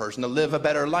better person, to live a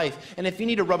better life. And if you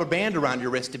need a rubber band around your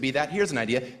wrist to be that, here's an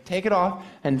idea. Take it off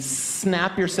and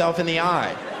snap yourself in the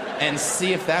eye and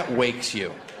see if that wakes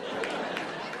you.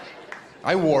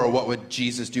 I wore a What Would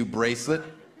Jesus Do bracelet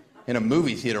in a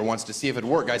movie theater once to see if it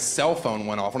worked. Guy's cell phone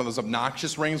went off, one of those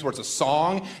obnoxious rings where it's a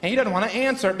song, and he doesn't want to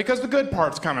answer it because the good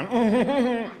part's coming.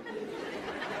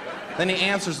 Then he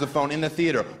answers the phone in the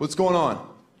theater. What's going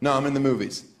on? No, I'm in the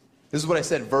movies. This is what I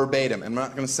said verbatim, and I'm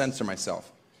not going to censor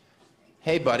myself.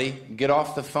 Hey, buddy, get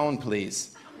off the phone,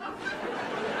 please.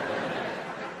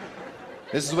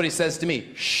 This is what he says to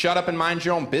me. Shut up and mind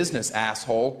your own business,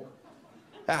 asshole.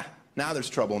 Ah, now there's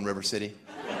trouble in River City.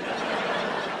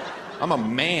 I'm a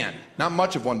man. Not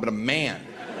much of one, but a man.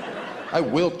 I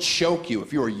will choke you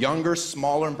if you were younger,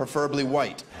 smaller, and preferably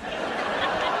white.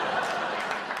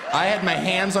 I had my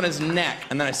hands on his neck,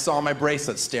 and then I saw my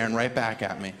bracelet staring right back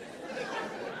at me.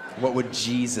 What would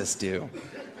Jesus do?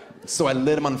 So I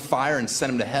lit him on fire and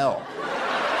sent him to hell.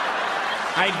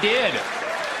 I did.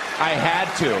 I had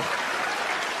to.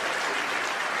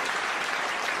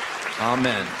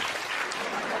 Amen.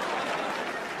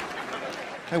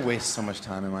 I waste so much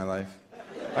time in my life.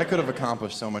 I could have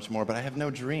accomplished so much more, but I have no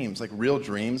dreams, like real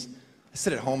dreams. I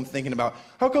sit at home thinking about,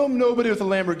 how come nobody with a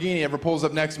Lamborghini ever pulls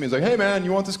up next to me and is like, hey man,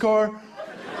 you want this car?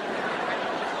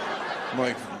 I'm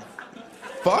like,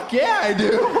 fuck yeah, I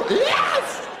do.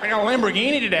 Yes! I got a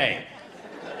Lamborghini today.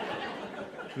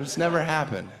 It's never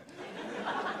happened.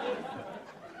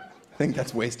 I think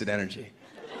that's wasted energy.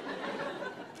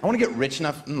 I want to get rich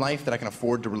enough in life that I can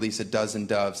afford to release a dozen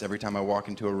doves every time I walk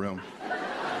into a room.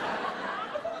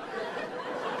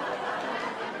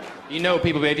 You know,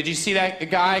 people, did you see that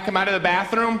guy come out of the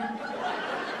bathroom?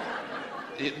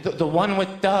 The one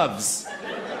with doves.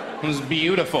 It was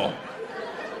beautiful.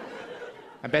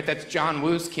 I bet that's John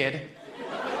Woo's kid.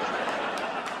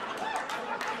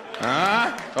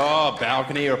 Huh? Oh,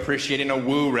 balcony appreciating a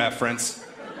Woo reference.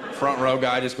 Front row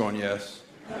guy just going, yes.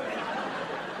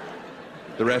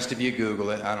 The rest of you Google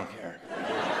it, I don't care.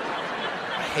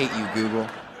 I hate you, Google.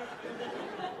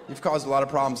 You've caused a lot of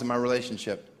problems in my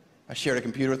relationship. I shared a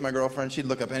computer with my girlfriend, she'd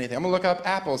look up anything. I'm gonna look up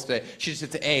apples today. She just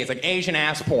hits A, it's like Asian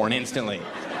ass porn instantly.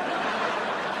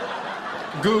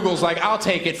 Google's like, I'll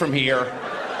take it from here.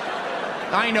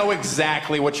 I know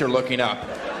exactly what you're looking up.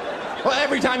 Well,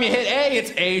 every time you hit A,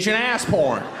 it's Asian ass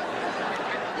porn.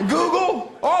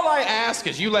 Google, all I ask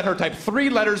is you let her type 3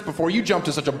 letters before you jump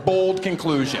to such a bold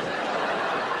conclusion.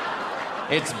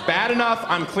 It's bad enough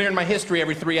I'm clearing my history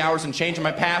every 3 hours and changing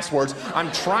my passwords.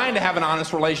 I'm trying to have an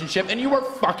honest relationship, and you are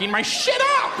fucking my shit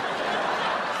up!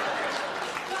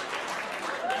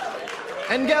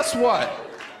 And guess what?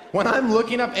 When I'm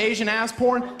looking up Asian ass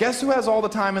porn, guess who has all the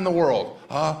time in the world?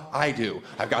 I do.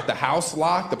 I've got the house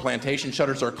locked, the plantation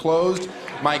shutters are closed,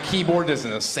 my keyboard is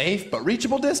in a safe but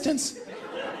reachable distance.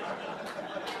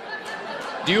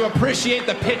 Do you appreciate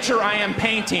the picture I am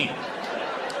painting?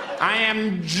 I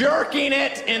am jerking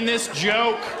it in this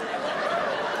joke.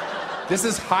 This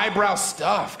is highbrow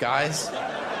stuff, guys.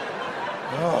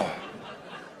 Oh,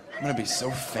 I'm gonna be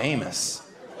so famous.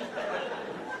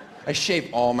 I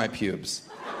shave all my pubes.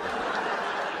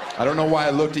 I don't know why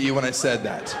I looked at you when I said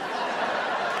that,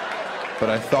 but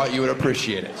I thought you would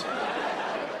appreciate it.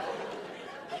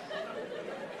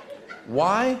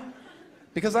 Why?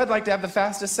 Because I'd like to have the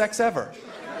fastest sex ever.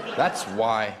 That's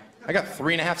why. I got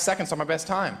 3.5 seconds on my best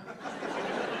time.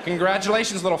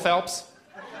 Congratulations, little Phelps.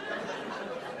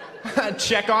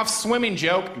 Check off swimming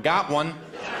joke. Got one.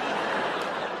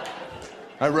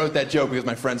 I wrote that joke because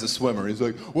my friend's a swimmer. He's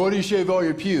like, why do you shave all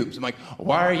your pubes? I'm like,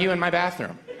 why are you in my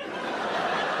bathroom?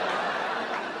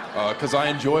 Because I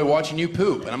enjoy watching you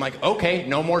poop. And I'm like, okay,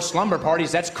 no more slumber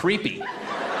parties. That's creepy.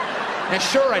 And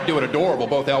sure, I'd do it adorable.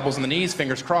 Both elbows in the knees,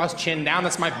 fingers crossed, chin down.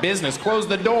 That's my business. Close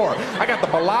the door. I got the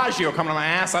Bellagio coming to my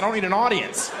ass. I don't need an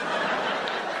audience.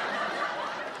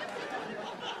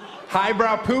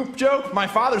 Highbrow poop joke? My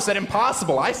father said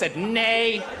impossible. I said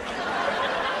nay.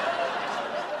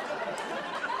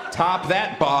 Top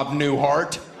that, Bob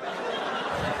Newhart.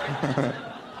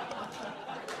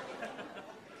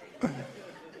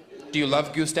 Do you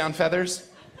love goose down feathers?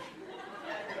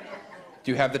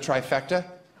 Do you have the trifecta?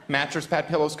 Mattress, pad,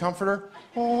 pillows, comforter?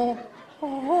 Oh,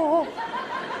 oh,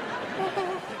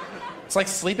 oh. It's like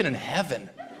sleeping in heaven.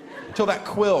 Till that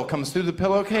quill comes through the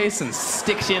pillowcase and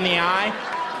sticks you in the eye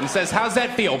and says, how's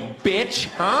that feel, bitch?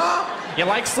 Huh? You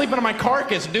like sleeping on my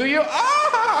carcass, do you?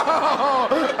 Oh!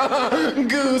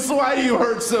 Goose, why do you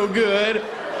hurt so good?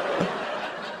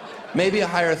 Maybe a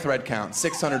higher thread count.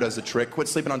 600 does the trick. Quit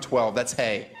sleeping on 12. That's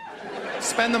hay.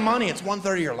 Spend the money. It's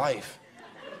 1/3 of your life.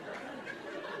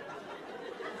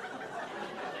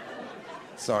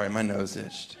 Sorry, my nose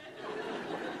itched.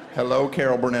 Hello,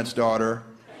 Carol Burnett's daughter.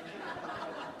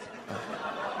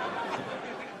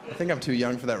 I think I'm too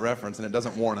young for that reference, and it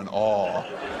doesn't warrant an awe.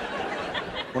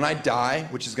 When I die,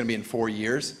 which is going to be in 4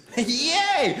 years,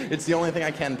 yay! It's the only thing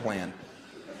I can plan.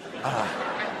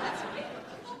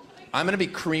 I'm going to be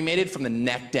cremated from the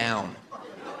neck down.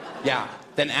 Yeah.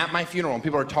 Then at my funeral, when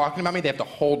people are talking about me, they have to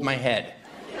hold my head.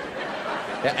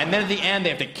 Yeah, and then at the end, they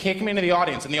have to kick me into the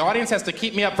audience. And the audience has to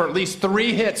keep me up for at least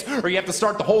 3 hits, or you have to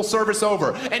start the whole service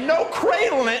over. And no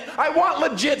cradling it. I want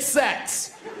legit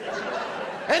sex.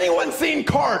 Anyone seen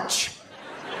Karch?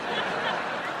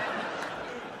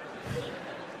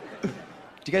 Do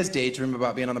you guys daydream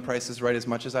about being on The Price is Right as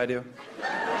much as I do?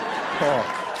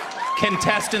 Oh.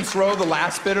 Contestants row the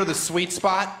last bidder, the sweet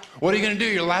spot. What are you gonna do,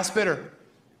 your last bidder?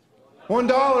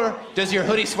 $1. Does your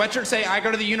hoodie sweatshirt say, I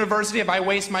go to the university if I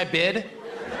waste my bid?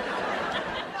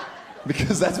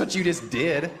 Because that's what you just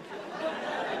did.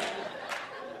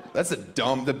 That's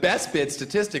the best bid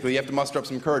statistically, you have to muster up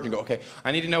some courage and go, okay,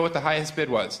 I need to know what the highest bid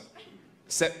was.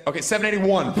 Okay,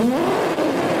 $7.81.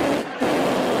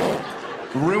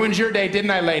 Ruined your day,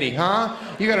 didn't I, lady, huh?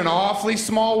 You got an awfully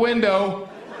small window.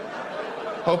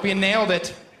 Hope you nailed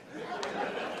it.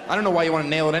 I don't know why you want to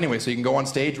nail it anyway, so you can go on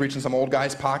stage, reach in some old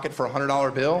guy's pocket for a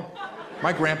 $100 bill.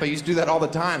 My grandpa used to do that all the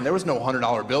time. There was no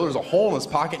 $100 bill. There was a hole in his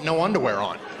pocket, no underwear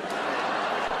on.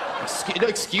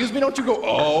 Excuse me, don't you go,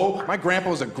 oh. My grandpa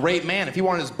was a great man. If he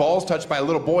wanted his balls touched by a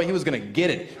little boy, he was going to get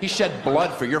it. He shed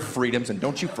blood for your freedoms, and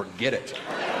don't you forget it.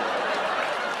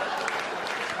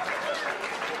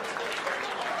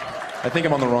 I think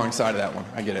I'm on the wrong side of that one.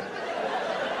 I get it.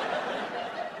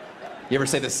 You ever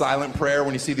say the silent prayer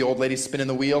when you see the old lady spinning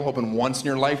the wheel, hoping once in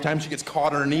your lifetime she gets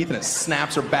caught underneath and it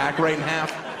snaps her back right in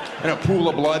half? And a pool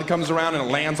of blood comes around and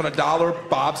it lands on $1.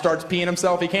 Bob starts peeing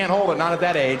himself. He can't hold it, not at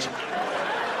that age.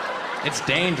 It's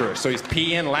dangerous. So he's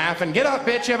peeing, laughing. Get up,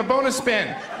 bitch, you have a bonus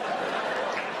spin.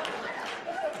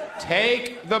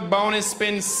 Take the bonus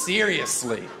spin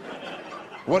seriously.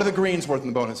 What are the greens worth in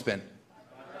the bonus spin?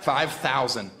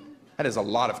 5,000. That is a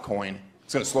lot of coin.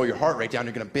 It's going to slow your heart rate down.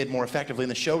 You're going to bid more effectively in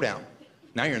the showdown.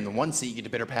 Now you're in the one seat, you get to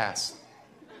bid or pass.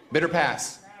 Bid or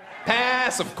pass.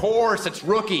 Pass, of course, it's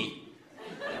rookie.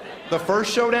 The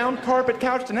first showdown, carpet,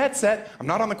 couch, and headset. I'm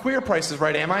not on the queer Prices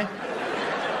Right, am I?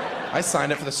 I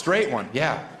signed up for the straight one,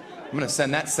 yeah. I'm going to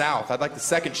send that south. I'd like the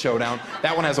second showdown.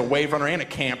 That one has a wave runner and a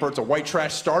camper. It's a white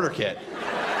trash starter kit.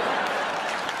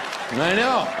 I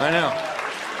know.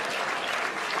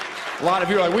 A lot of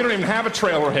you are like, we don't even have a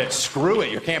trailer hitch. Screw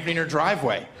it, you're camping in your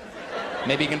driveway.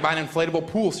 Maybe you can buy an inflatable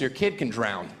pool so your kid can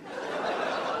drown.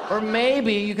 Or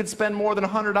maybe you could spend more than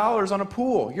 $100 on a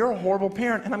pool. You're a horrible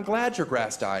parent, and I'm glad your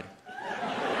grass died.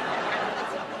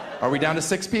 Are we down to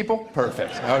 6 people?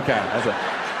 Perfect. Okay. That's it.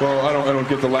 Well, I don't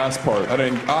get the last part.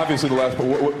 Obviously the last part.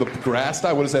 What, the grass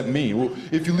die? What does that mean? Well,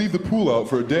 if you leave the pool out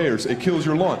for a day or so, it kills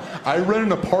your lawn. I rent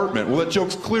an apartment. Well, that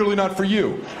joke's clearly not for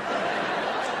you.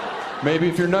 Maybe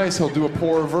if you're nice, he'll do a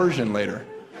poorer version later.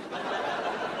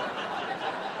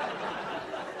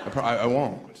 I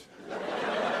won't.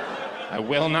 I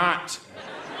will not.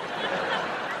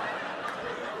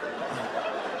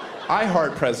 I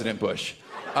heart President Bush.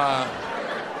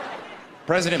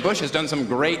 President Bush has done some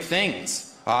great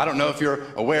things. I don't know if you're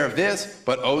aware of this,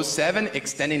 but '07,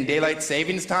 extending daylight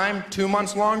savings time 2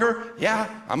 months longer? Yeah,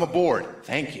 I'm aboard.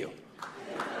 Thank you.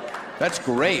 That's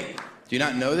great. Do you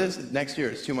not know this? Next year,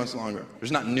 it's 2 months longer.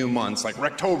 There's not new months like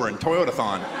Rectober and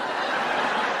Toyotathon.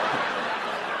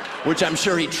 Which I'm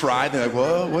sure he tried. They're like,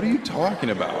 well, what are you talking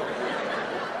about?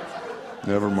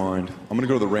 Never mind. I'm gonna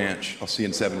go to the ranch. I'll see you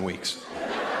in 7 weeks.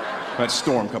 That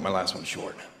storm cut my last one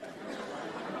short.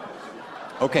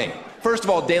 Okay, first of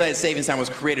all, daylight savings time was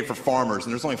created for farmers,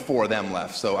 and there's only 4 of them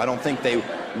left, so I don't think they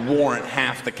warrant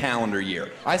half the calendar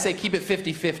year. I say keep it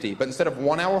 50-50, but instead of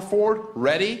 1 hour forward,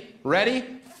 ready,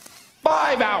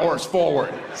 5 hours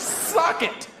forward. Suck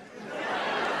it!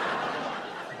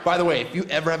 By the way, if you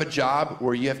ever have a job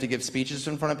where you have to give speeches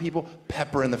in front of people,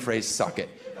 pepper in the phrase suck it.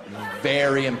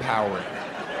 Very empowering.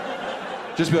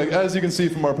 Just be like, as you can see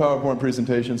from our PowerPoint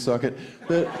presentation, suck it.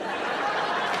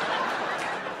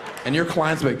 And your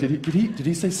client's like, did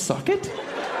he say suck it?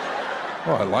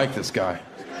 Oh, I like this guy.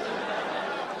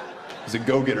 He's a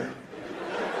go-getter.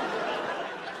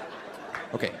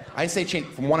 Okay, I say change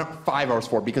from 1 to 5 hours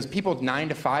forward because people with 9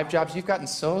 to 5 jobs, you've gotten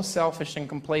so selfish and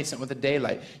complacent with the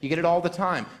daylight. You get it all the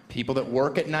time. People that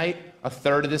work at night,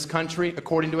 1/3 of this country,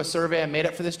 according to a survey I made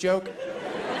up for this joke,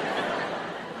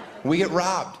 we get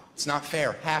robbed. It's not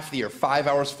fair. Half the year, 5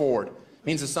 hours forward.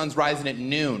 Means the sun's rising at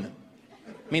noon.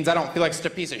 Means I don't feel like such a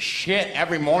piece of shit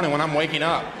every morning when I'm waking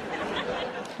up.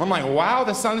 I'm like, wow,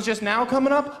 the sun's just now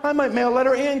coming up? I might mail a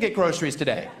letter and get groceries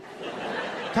today.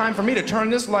 Time for me to turn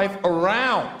this life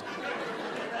around.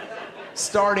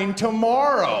 Starting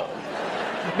tomorrow.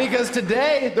 Because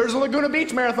today, there's a Laguna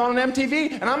Beach Marathon on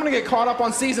MTV, and I'm gonna get caught up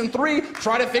on season 3,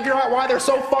 try to figure out why they're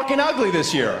so fucking ugly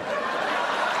this year.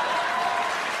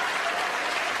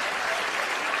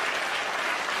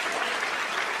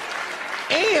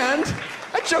 And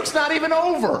that joke's not even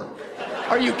over.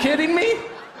 Are you kidding me?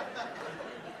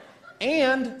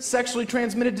 And sexually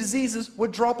transmitted diseases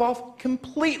would drop off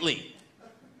completely.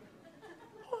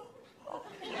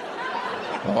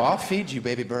 Oh, I'll feed you,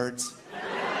 baby birds.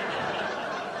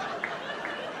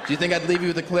 Do you think I'd leave you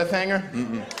with a cliffhanger?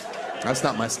 Mm-mm. That's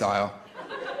not my style.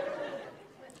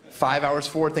 5 hours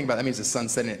forward, think about it. That means the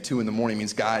sun's setting at 2 in the morning. It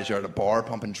means guys, you're at a bar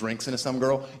pumping drinks into some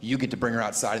girl. You get to bring her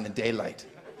outside in the daylight.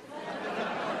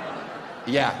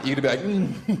 Yeah, you could be like,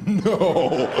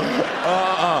 no.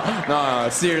 No,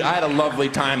 seriously, I had a lovely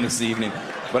time this evening,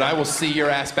 but I will see your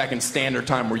ass back in standard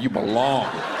time where you belong.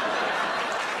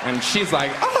 And she's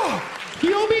like, oh,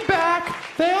 you'll be back.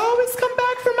 They always come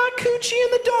back for my coochie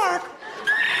in the dark.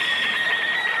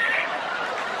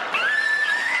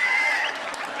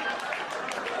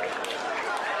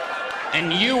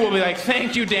 And you will be like,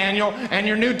 thank you, Daniel, and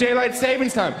your new daylight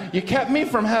savings time. You kept me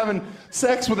from having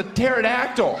sex with a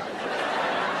pterodactyl.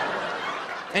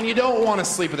 And you don't want to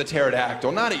sleep with a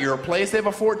pterodactyl. Not at your place. They have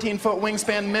a 14-foot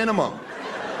wingspan minimum.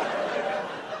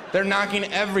 They're knocking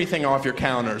everything off your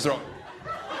counters.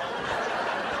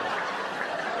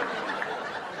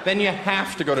 Then you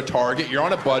have to go to Target. You're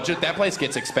on a budget. That place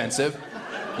gets expensive.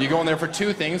 You go in there for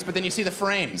 2 things, but then you see the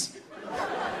frames.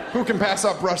 Who can pass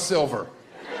up brushed silver?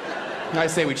 I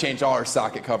say we change all our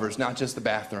socket covers, not just the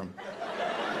bathroom.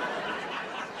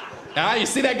 Ah, you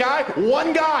see that guy?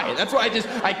 One guy. That's why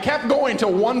I kept going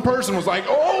till one person was like,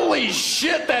 holy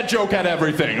shit, that joke had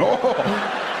everything. Oh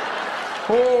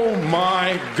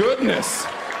my goodness.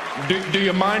 Do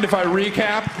you mind if I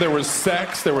recap? There was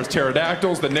sex, there was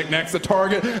pterodactyls, the knickknacks at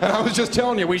Target, and I was just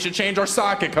telling you we should change our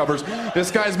socket covers.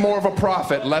 This guy's more of a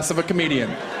prophet, less of a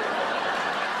comedian.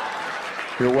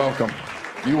 You're welcome.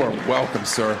 You are welcome,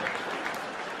 sir.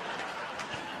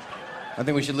 I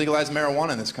think we should legalize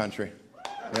marijuana in this country.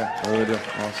 Yeah, I really do.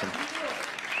 Awesome.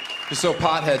 Just so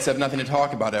potheads have nothing to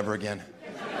talk about ever again.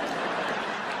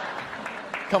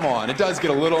 Come on, it does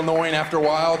get a little annoying after a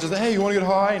while. Just, hey, you want to get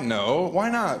high? No. Why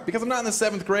not? Because I'm not in the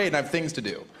 7th grade and I have things to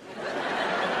do.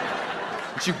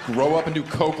 But you grow up and do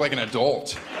coke like an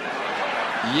adult.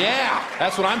 Yeah,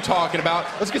 that's what I'm talking about.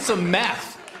 Let's get some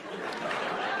meth.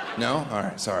 No? All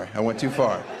right, sorry. I went too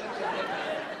far.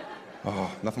 Oh,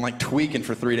 nothing like tweaking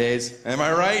for 3 days. Am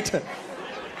I right?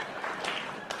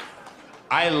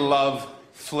 I love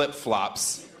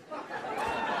flip-flops.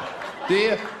 Do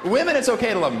you? Women, it's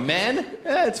okay to love. Men,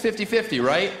 it's 50-50,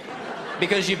 right?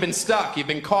 Because you've been stuck, you've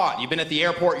been caught, you've been at the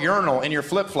airport urinal in your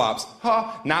flip-flops.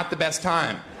 Huh, not the best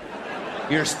time.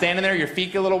 You're standing there, your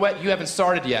feet get a little wet, you haven't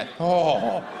started yet.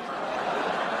 Oh.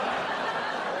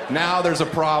 Now there's a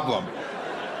problem.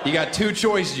 You got 2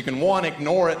 choices. You can 1,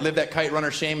 ignore it, live that kite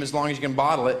runner shame as long as you can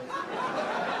bottle it.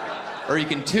 Or you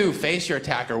can 2, face your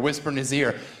attacker, whisper in his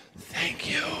ear, thank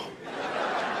you.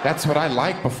 That's what I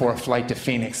like before a flight to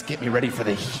Phoenix. Get me ready for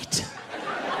the heat.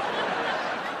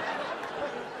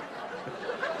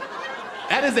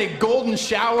 That is a golden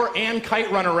shower and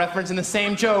kite runner reference in the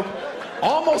same joke.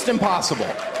 Almost impossible.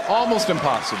 Almost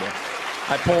impossible.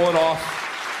 I pull it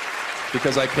off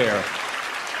because I care.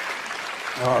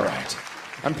 All right.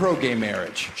 I'm pro-gay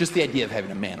marriage. Just the idea of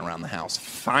having a man around the house.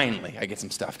 Finally, I get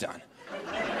some stuff done.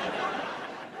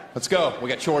 Let's go. We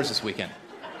got chores this weekend.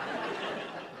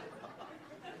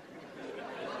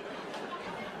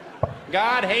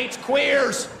 God hates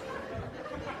queers.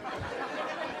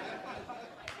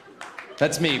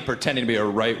 That's me pretending to be a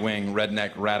right-wing,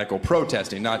 redneck radical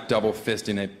protesting, not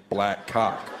double-fisting a black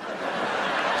cock.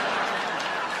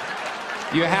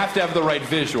 You have to have the right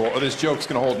visual, or this joke's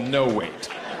gonna hold no weight.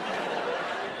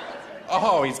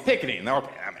 Oh, he's picketing.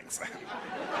 Okay, that makes sense.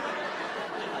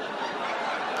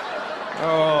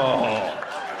 Oh.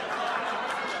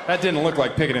 That didn't look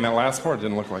like picketing. That last part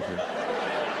didn't look like it.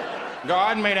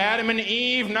 God made Adam and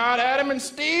Eve, not Adam and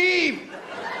Steve.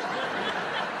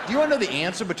 Do you want to know the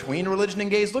answer between religion and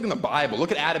gays? Look in the Bible.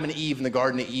 Look at Adam and Eve in the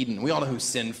Garden of Eden. We all know who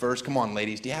sinned first. Come on,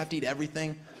 ladies. Do you have to eat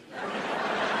everything?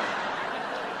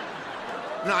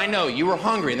 No, I know. You were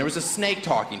hungry and there was a snake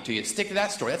talking to you. Stick to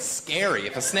that story. That's scary.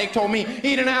 If a snake told me,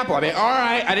 eat an apple, I'd be, all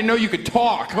right, I didn't know you could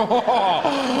talk.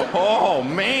 Oh,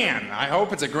 man. I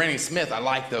hope it's a Granny Smith. I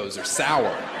like those. They're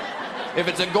sour. If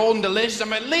it's a Golden Delicious, I'm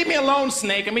like, leave me alone,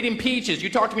 snake. I'm eating peaches. You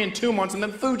talk to me in 2 months and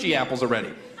then Fuji apples are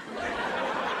ready.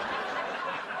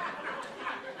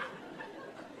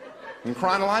 And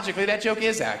chronologically, that joke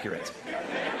is accurate.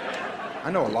 I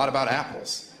know a lot about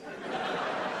apples.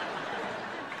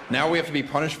 Now we have to be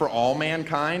punished for all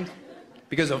mankind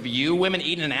because of you women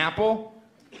eating an apple?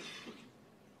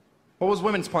 What was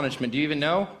women's punishment? Do you even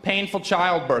know? Painful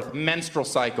childbirth, menstrual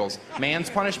cycles. Man's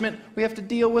punishment? We have to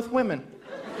deal with women.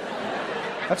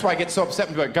 That's why I get so upset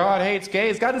when people are like, God hates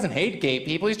gays. God doesn't hate gay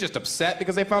people. He's just upset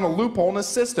because they found a loophole in his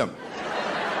system.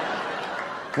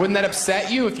 Wouldn't that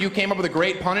upset you if you came up with a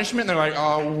great punishment and they're like,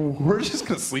 oh, we're just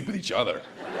gonna sleep with each other?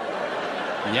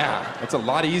 Yeah, it's a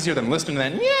lot easier than listening to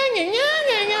that.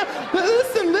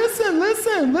 Listen, listen,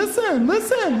 listen, listen,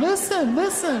 listen, listen,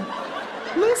 listen,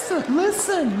 listen,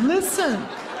 listen, listen,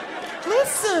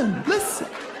 listen, listen.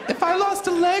 If I lost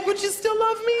a leg, would you still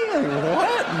love me?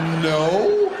 What?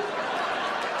 No.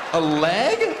 A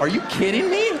leg? Are you kidding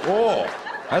me? Oh,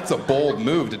 that's a bold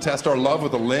move to test our love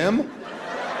with a limb.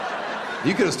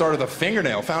 You could have started with a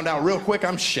fingernail, found out real quick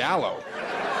I'm shallow.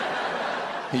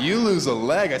 You lose a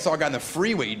leg, I saw a guy in the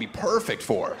freeway you'd be perfect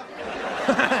for.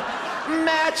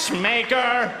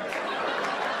 Matchmaker!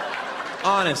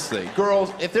 Honestly,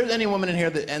 girls, if there's any woman in here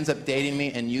that ends up dating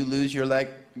me and you lose your leg,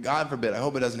 God forbid, I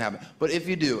hope it doesn't happen. But if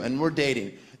you do, and we're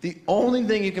dating, the only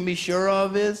thing you can be sure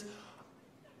of is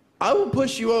I will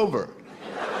push you over.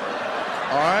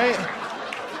 All right?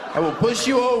 I will push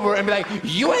you over and be like,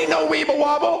 you ain't no weeble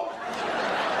wobble.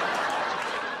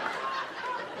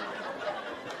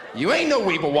 You ain't no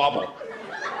weeble wobble.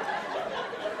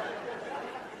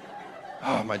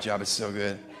 Oh, my job is so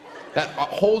good. That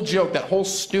whole joke, that whole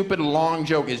stupid long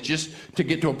joke is just to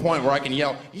get to a point where I can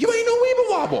yell, you ain't no weeble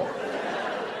wobble.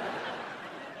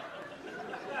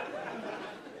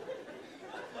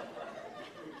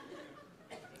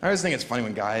 I always think it's funny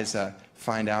when guys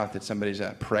find out that somebody's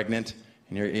pregnant,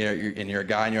 and you're a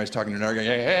guy, and you're always talking to another guy.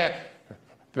 Hey,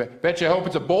 bet you hope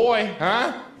it's a boy,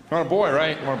 huh? You want a boy,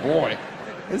 right? You want a boy.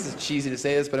 This is cheesy to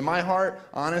say this, but in my heart,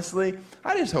 honestly,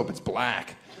 I just hope it's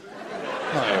black.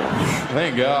 Oh,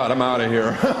 thank God, I'm out of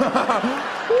here. Woo,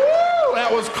 that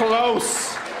was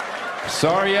close.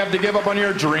 Sorry you have to give up on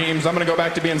your dreams. I'm gonna go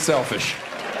back to being selfish.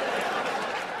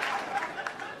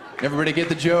 Everybody get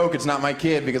the joke? It's not my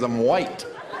kid because I'm white.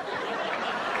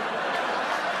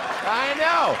 I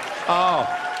know. Oh.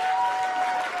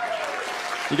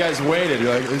 You guys waited.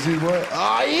 You're like, is he white?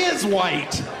 Oh, he is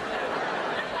white.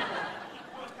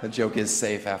 The joke is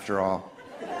safe after all.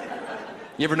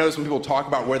 You ever notice when people talk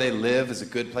about where they live is a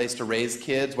good place to raise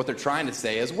kids? What they're trying to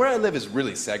say is, where I live is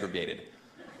really segregated.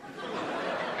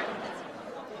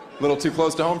 A little too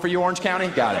close to home for you, Orange County?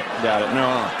 Got it. Got it.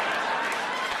 No.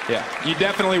 Yeah, you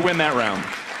definitely win that round.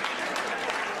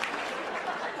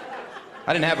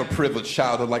 I didn't have a privileged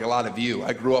childhood like a lot of you.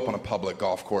 I grew up on a public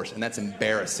golf course, and that's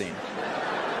embarrassing.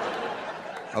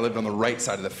 I lived on the right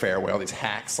side of the fairway, all these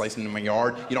hacks slicing into my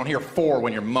yard. You don't hear 4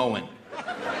 when you're mowing.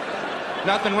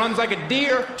 Nothing runs like a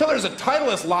deer till there's a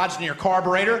Titleist lodged in your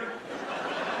carburetor.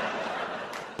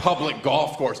 Public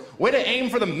golf course. Way to aim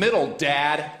for the middle,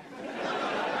 Dad.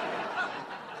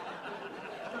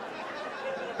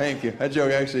 Thank you. That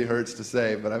joke actually hurts to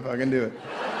say, but I fucking do it.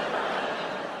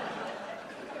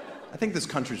 I think this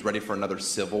country's ready for another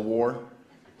civil war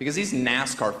because these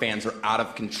NASCAR fans are out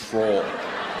of control.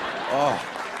 Oh.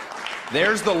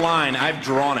 There's the line. I've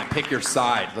drawn it. Pick your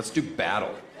side. Let's do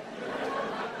battle.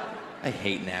 I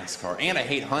hate NASCAR, and I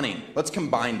hate hunting. Let's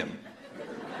combine them.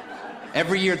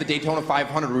 Every year at the Daytona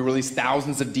 500, we release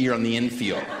thousands of deer on the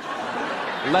infield.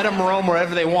 Let them roam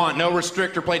wherever they want. No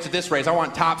restrictor plates at this race. I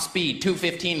want top speed,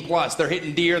 215 plus. They're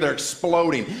hitting deer, they're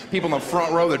exploding. People in the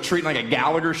front row, they're treating like a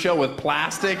Gallagher show with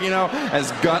plastic, you know,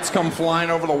 as guts come flying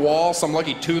over the wall. Some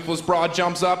lucky toothless broad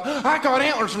jumps up. I caught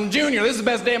antlers from Junior. This is the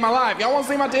best day of my life. Y'all want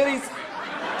to see my titties?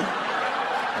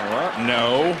 What?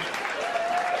 No.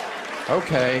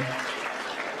 Okay.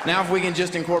 Now if we can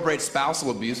just incorporate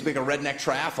spousal abuse, make a redneck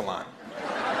triathlon.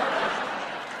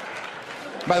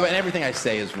 By the way, and everything I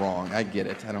say is wrong. I get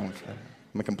it. I'm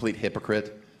a complete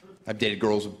hypocrite. I've dated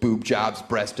girls with boob jobs,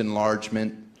 breast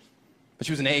enlargement. But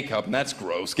she was an A cup, and that's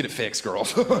gross. Get it fixed,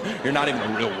 girls. You're not even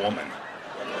a real woman.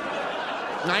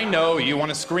 I know you want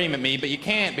to scream at me, but you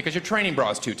can't because your training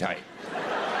bra's too tight.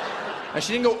 Now,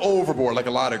 she didn't go overboard like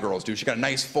a lot of girls do. She got a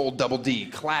nice full double D,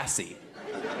 classy.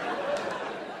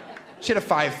 She had a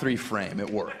 5'3" frame. It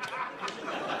worked.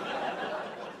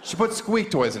 She put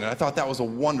squeak toys in it. I thought that was a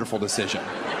wonderful decision.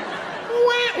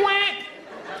 Wah, wah.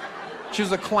 She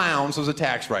was a clown, so it was a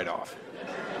tax write-off.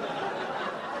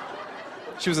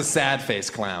 She was a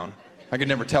sad-faced clown. I could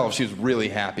never tell if she was really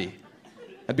happy.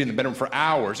 I'd be in the bedroom for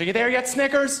hours. Are you there yet,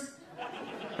 Snickers?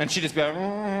 And she'd just be like,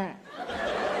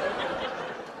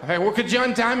 Okay, well, could you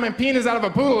untie my penis out of a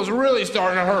poodle? It's really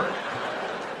starting to hurt.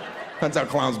 That's how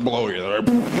clowns blow you. They're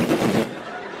like,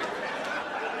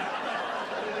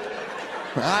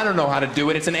 I don't know how to do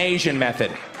it. It's an Asian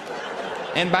method.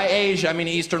 And by Asia, I mean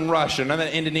Eastern Russia, none of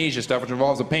that Indonesia stuff, which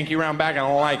involves a pinky round back. I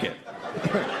don't like it.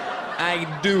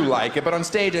 I do like it, but on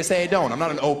stage I say I don't. I'm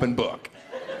not an open book.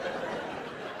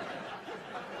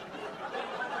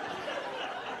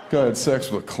 Guy had sex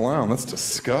with a clown. That's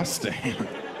disgusting.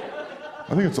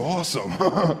 I think it's awesome.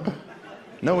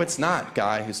 No, it's not,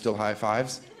 guy who still high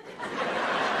fives.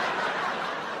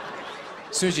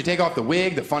 As soon as you take off the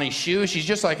wig, the funny shoes, she's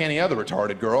just like any other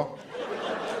retarded girl.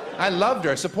 I loved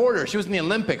her, I support her. She was in the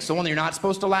Olympics, the one that you're not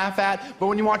supposed to laugh at, but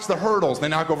when you watch the hurdles, they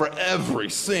knock over every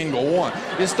single one.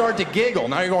 You start to giggle.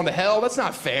 Now you're going to hell? That's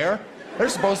not fair. They're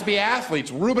supposed to be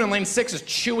athletes. Ruben in lane 6 is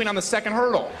chewing on the second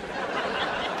hurdle.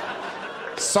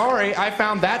 Sorry, I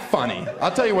found that funny.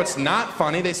 I'll tell you what's not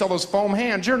funny. They sell those foam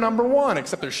hands. You're number one,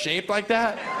 except they're shaped like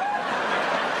that.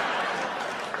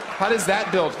 How does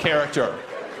that build character?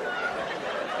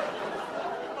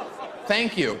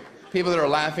 Thank you. People that are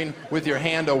laughing with your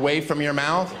hand away from your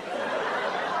mouth.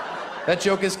 That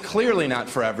joke is clearly not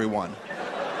for everyone.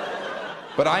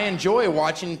 But I enjoy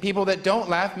watching people that don't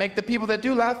laugh make the people that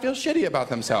do laugh feel shitty about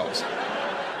themselves.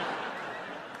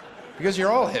 Because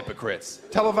you're all hypocrites.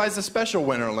 Televise the special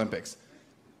Winter Olympics.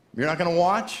 You're not gonna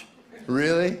watch?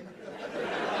 Really?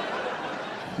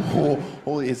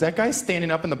 Holy, is that guy standing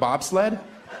up in the bobsled?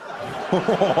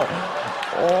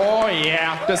 Oh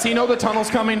yeah. Does he know the tunnel's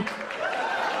coming?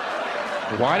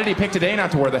 Why did he pick today not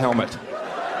to wear the helmet?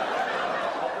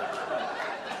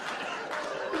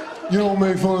 You don't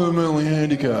make fun of the mentally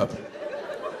handicapped.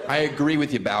 I agree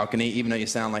with you, Balcony, even though you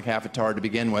sound like half a tard to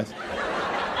begin with.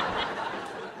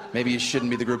 Maybe you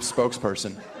shouldn't be the group's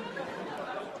spokesperson.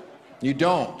 You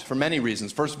don't, for many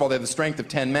reasons. First of all, they have the strength of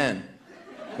 10 men,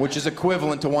 which is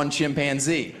equivalent to one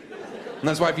chimpanzee. And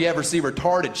that's why if you ever see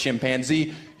retarded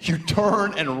chimpanzee, you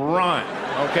turn and run,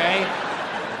 okay?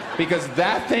 Because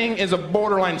that thing is a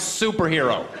borderline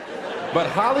superhero. But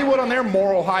Hollywood on their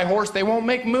moral high horse, they won't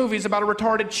make movies about a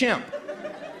retarded chimp.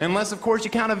 Unless, of course,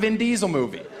 you count a Vin Diesel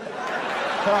movie.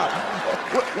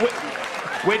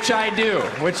 Which I do.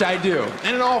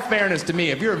 And in all fairness to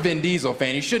me, if you're a Vin Diesel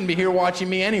fan, you shouldn't be here watching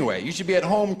me anyway. You should be at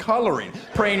home coloring,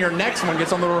 praying your next one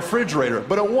gets on the refrigerator.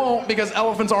 But it won't because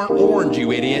elephants aren't orange,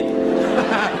 you idiot.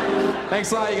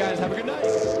 Thanks a lot, you guys. Have a good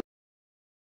night.